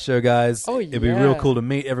live show, guys. Oh, It'd be real yeah. cool to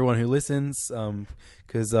meet everyone who listens,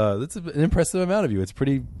 because that's an impressive amount of you. It's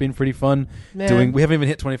been pretty fun Man. doing. We haven't even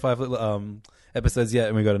hit 25 episodes yet,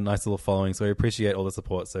 and we got a nice little following, so we appreciate all the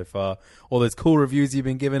support so far. All those cool reviews you've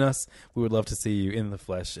been giving us. We would love to see you in the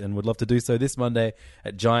flesh, and would love to do so this Monday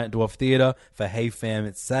at Giant Dwarf Theatre for Hey Fam.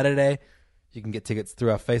 It's Saturday. You can get tickets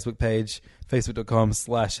through our Facebook page,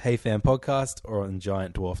 facebook.com/HeyFamPodcast, or on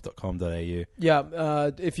giantdwarf.com.au. Yeah,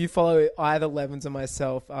 if you follow either Levins or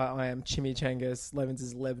myself, I am Chimichangas. Levins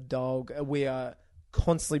is Lev Dog. We are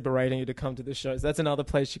constantly berating you to come to the shows. That's another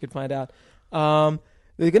place you could find out. There are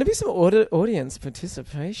going to be some audience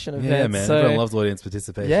participation events. Yeah, man. So, Everyone loves audience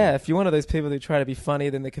participation. yeah, if you're one of those people who try to be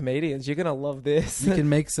funnier than the comedians, you're going to love this. You can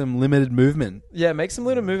make some limited movement. Yeah, make some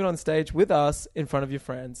little movement on stage with us in front of your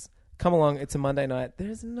friends. Come along. It's a Monday night.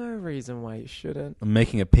 There's no reason why you shouldn't. I'm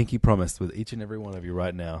making a pinky promise with each and every one of you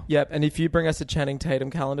right now. Yep, and if you bring us a Channing Tatum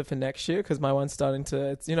calendar for next year, because my one's starting to,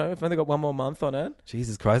 it's, I've only got one more month on it,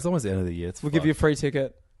 Jesus Christ, almost the end of the year. we'll give you a free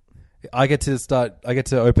ticket. I get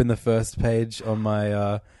to open the first page on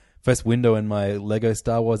my first window in my Lego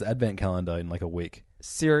Star Wars Advent calendar in like a week.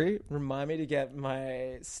 Siri, remind me to get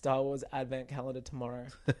my Star Wars Advent calendar tomorrow.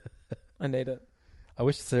 I need it. I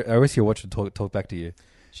wish your watch would talk back to you.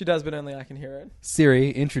 She does, but only I can hear it. Siri,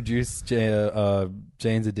 introduce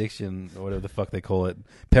Jane's Addiction, or whatever the fuck they call it.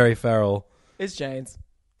 Perry Farrell. It's Jane's.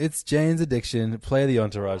 It's Jane's Addiction. Play the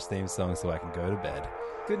Entourage theme song so I can go to bed.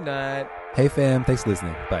 Good night. Hey fam, thanks for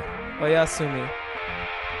listening. Bye. Oyasumi.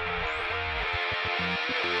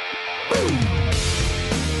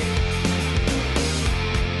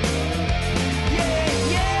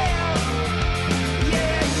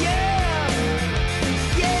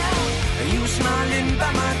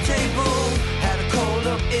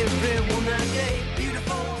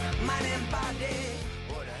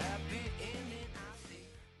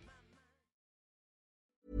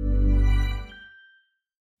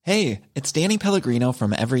 Hey, it's Danny Pellegrino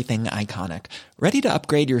from Everything Iconic. Ready to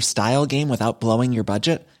upgrade your style game without blowing your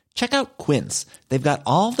budget? Check out Quince. They've got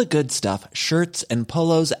all the good stuff, shirts and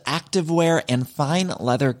polos, activewear, and fine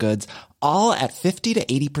leather goods, all at 50 to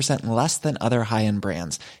 80% less than other high-end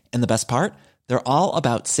brands. And the best part? They're all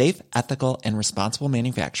about safe, ethical, and responsible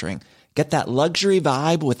manufacturing. Get that luxury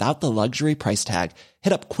vibe without the luxury price tag.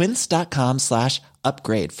 Hit up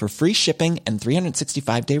quince.com/upgrade for free shipping and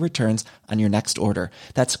 365-day returns on your next order.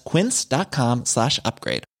 That's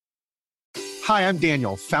quince.com/upgrade. Hi, I'm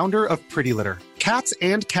Daniel, founder of Pretty Litter. Cats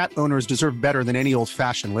and cat owners deserve better than any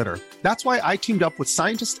old-fashioned litter. That's why I teamed up with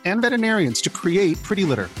scientists and veterinarians to create Pretty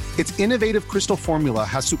Litter. Its innovative crystal formula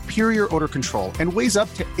has superior odor control and weighs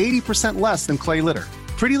up to 80% less than clay litter.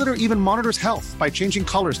 Pretty Litter even monitors health by changing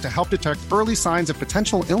colors to help detect early signs of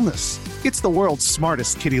potential illness. It's the world's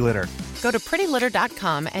smartest kitty litter. Go to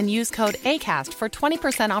prettylitter.com and use code ACAST for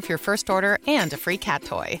 20% off your first order and a free cat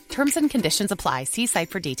toy. Terms and conditions apply. See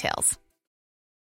site for details.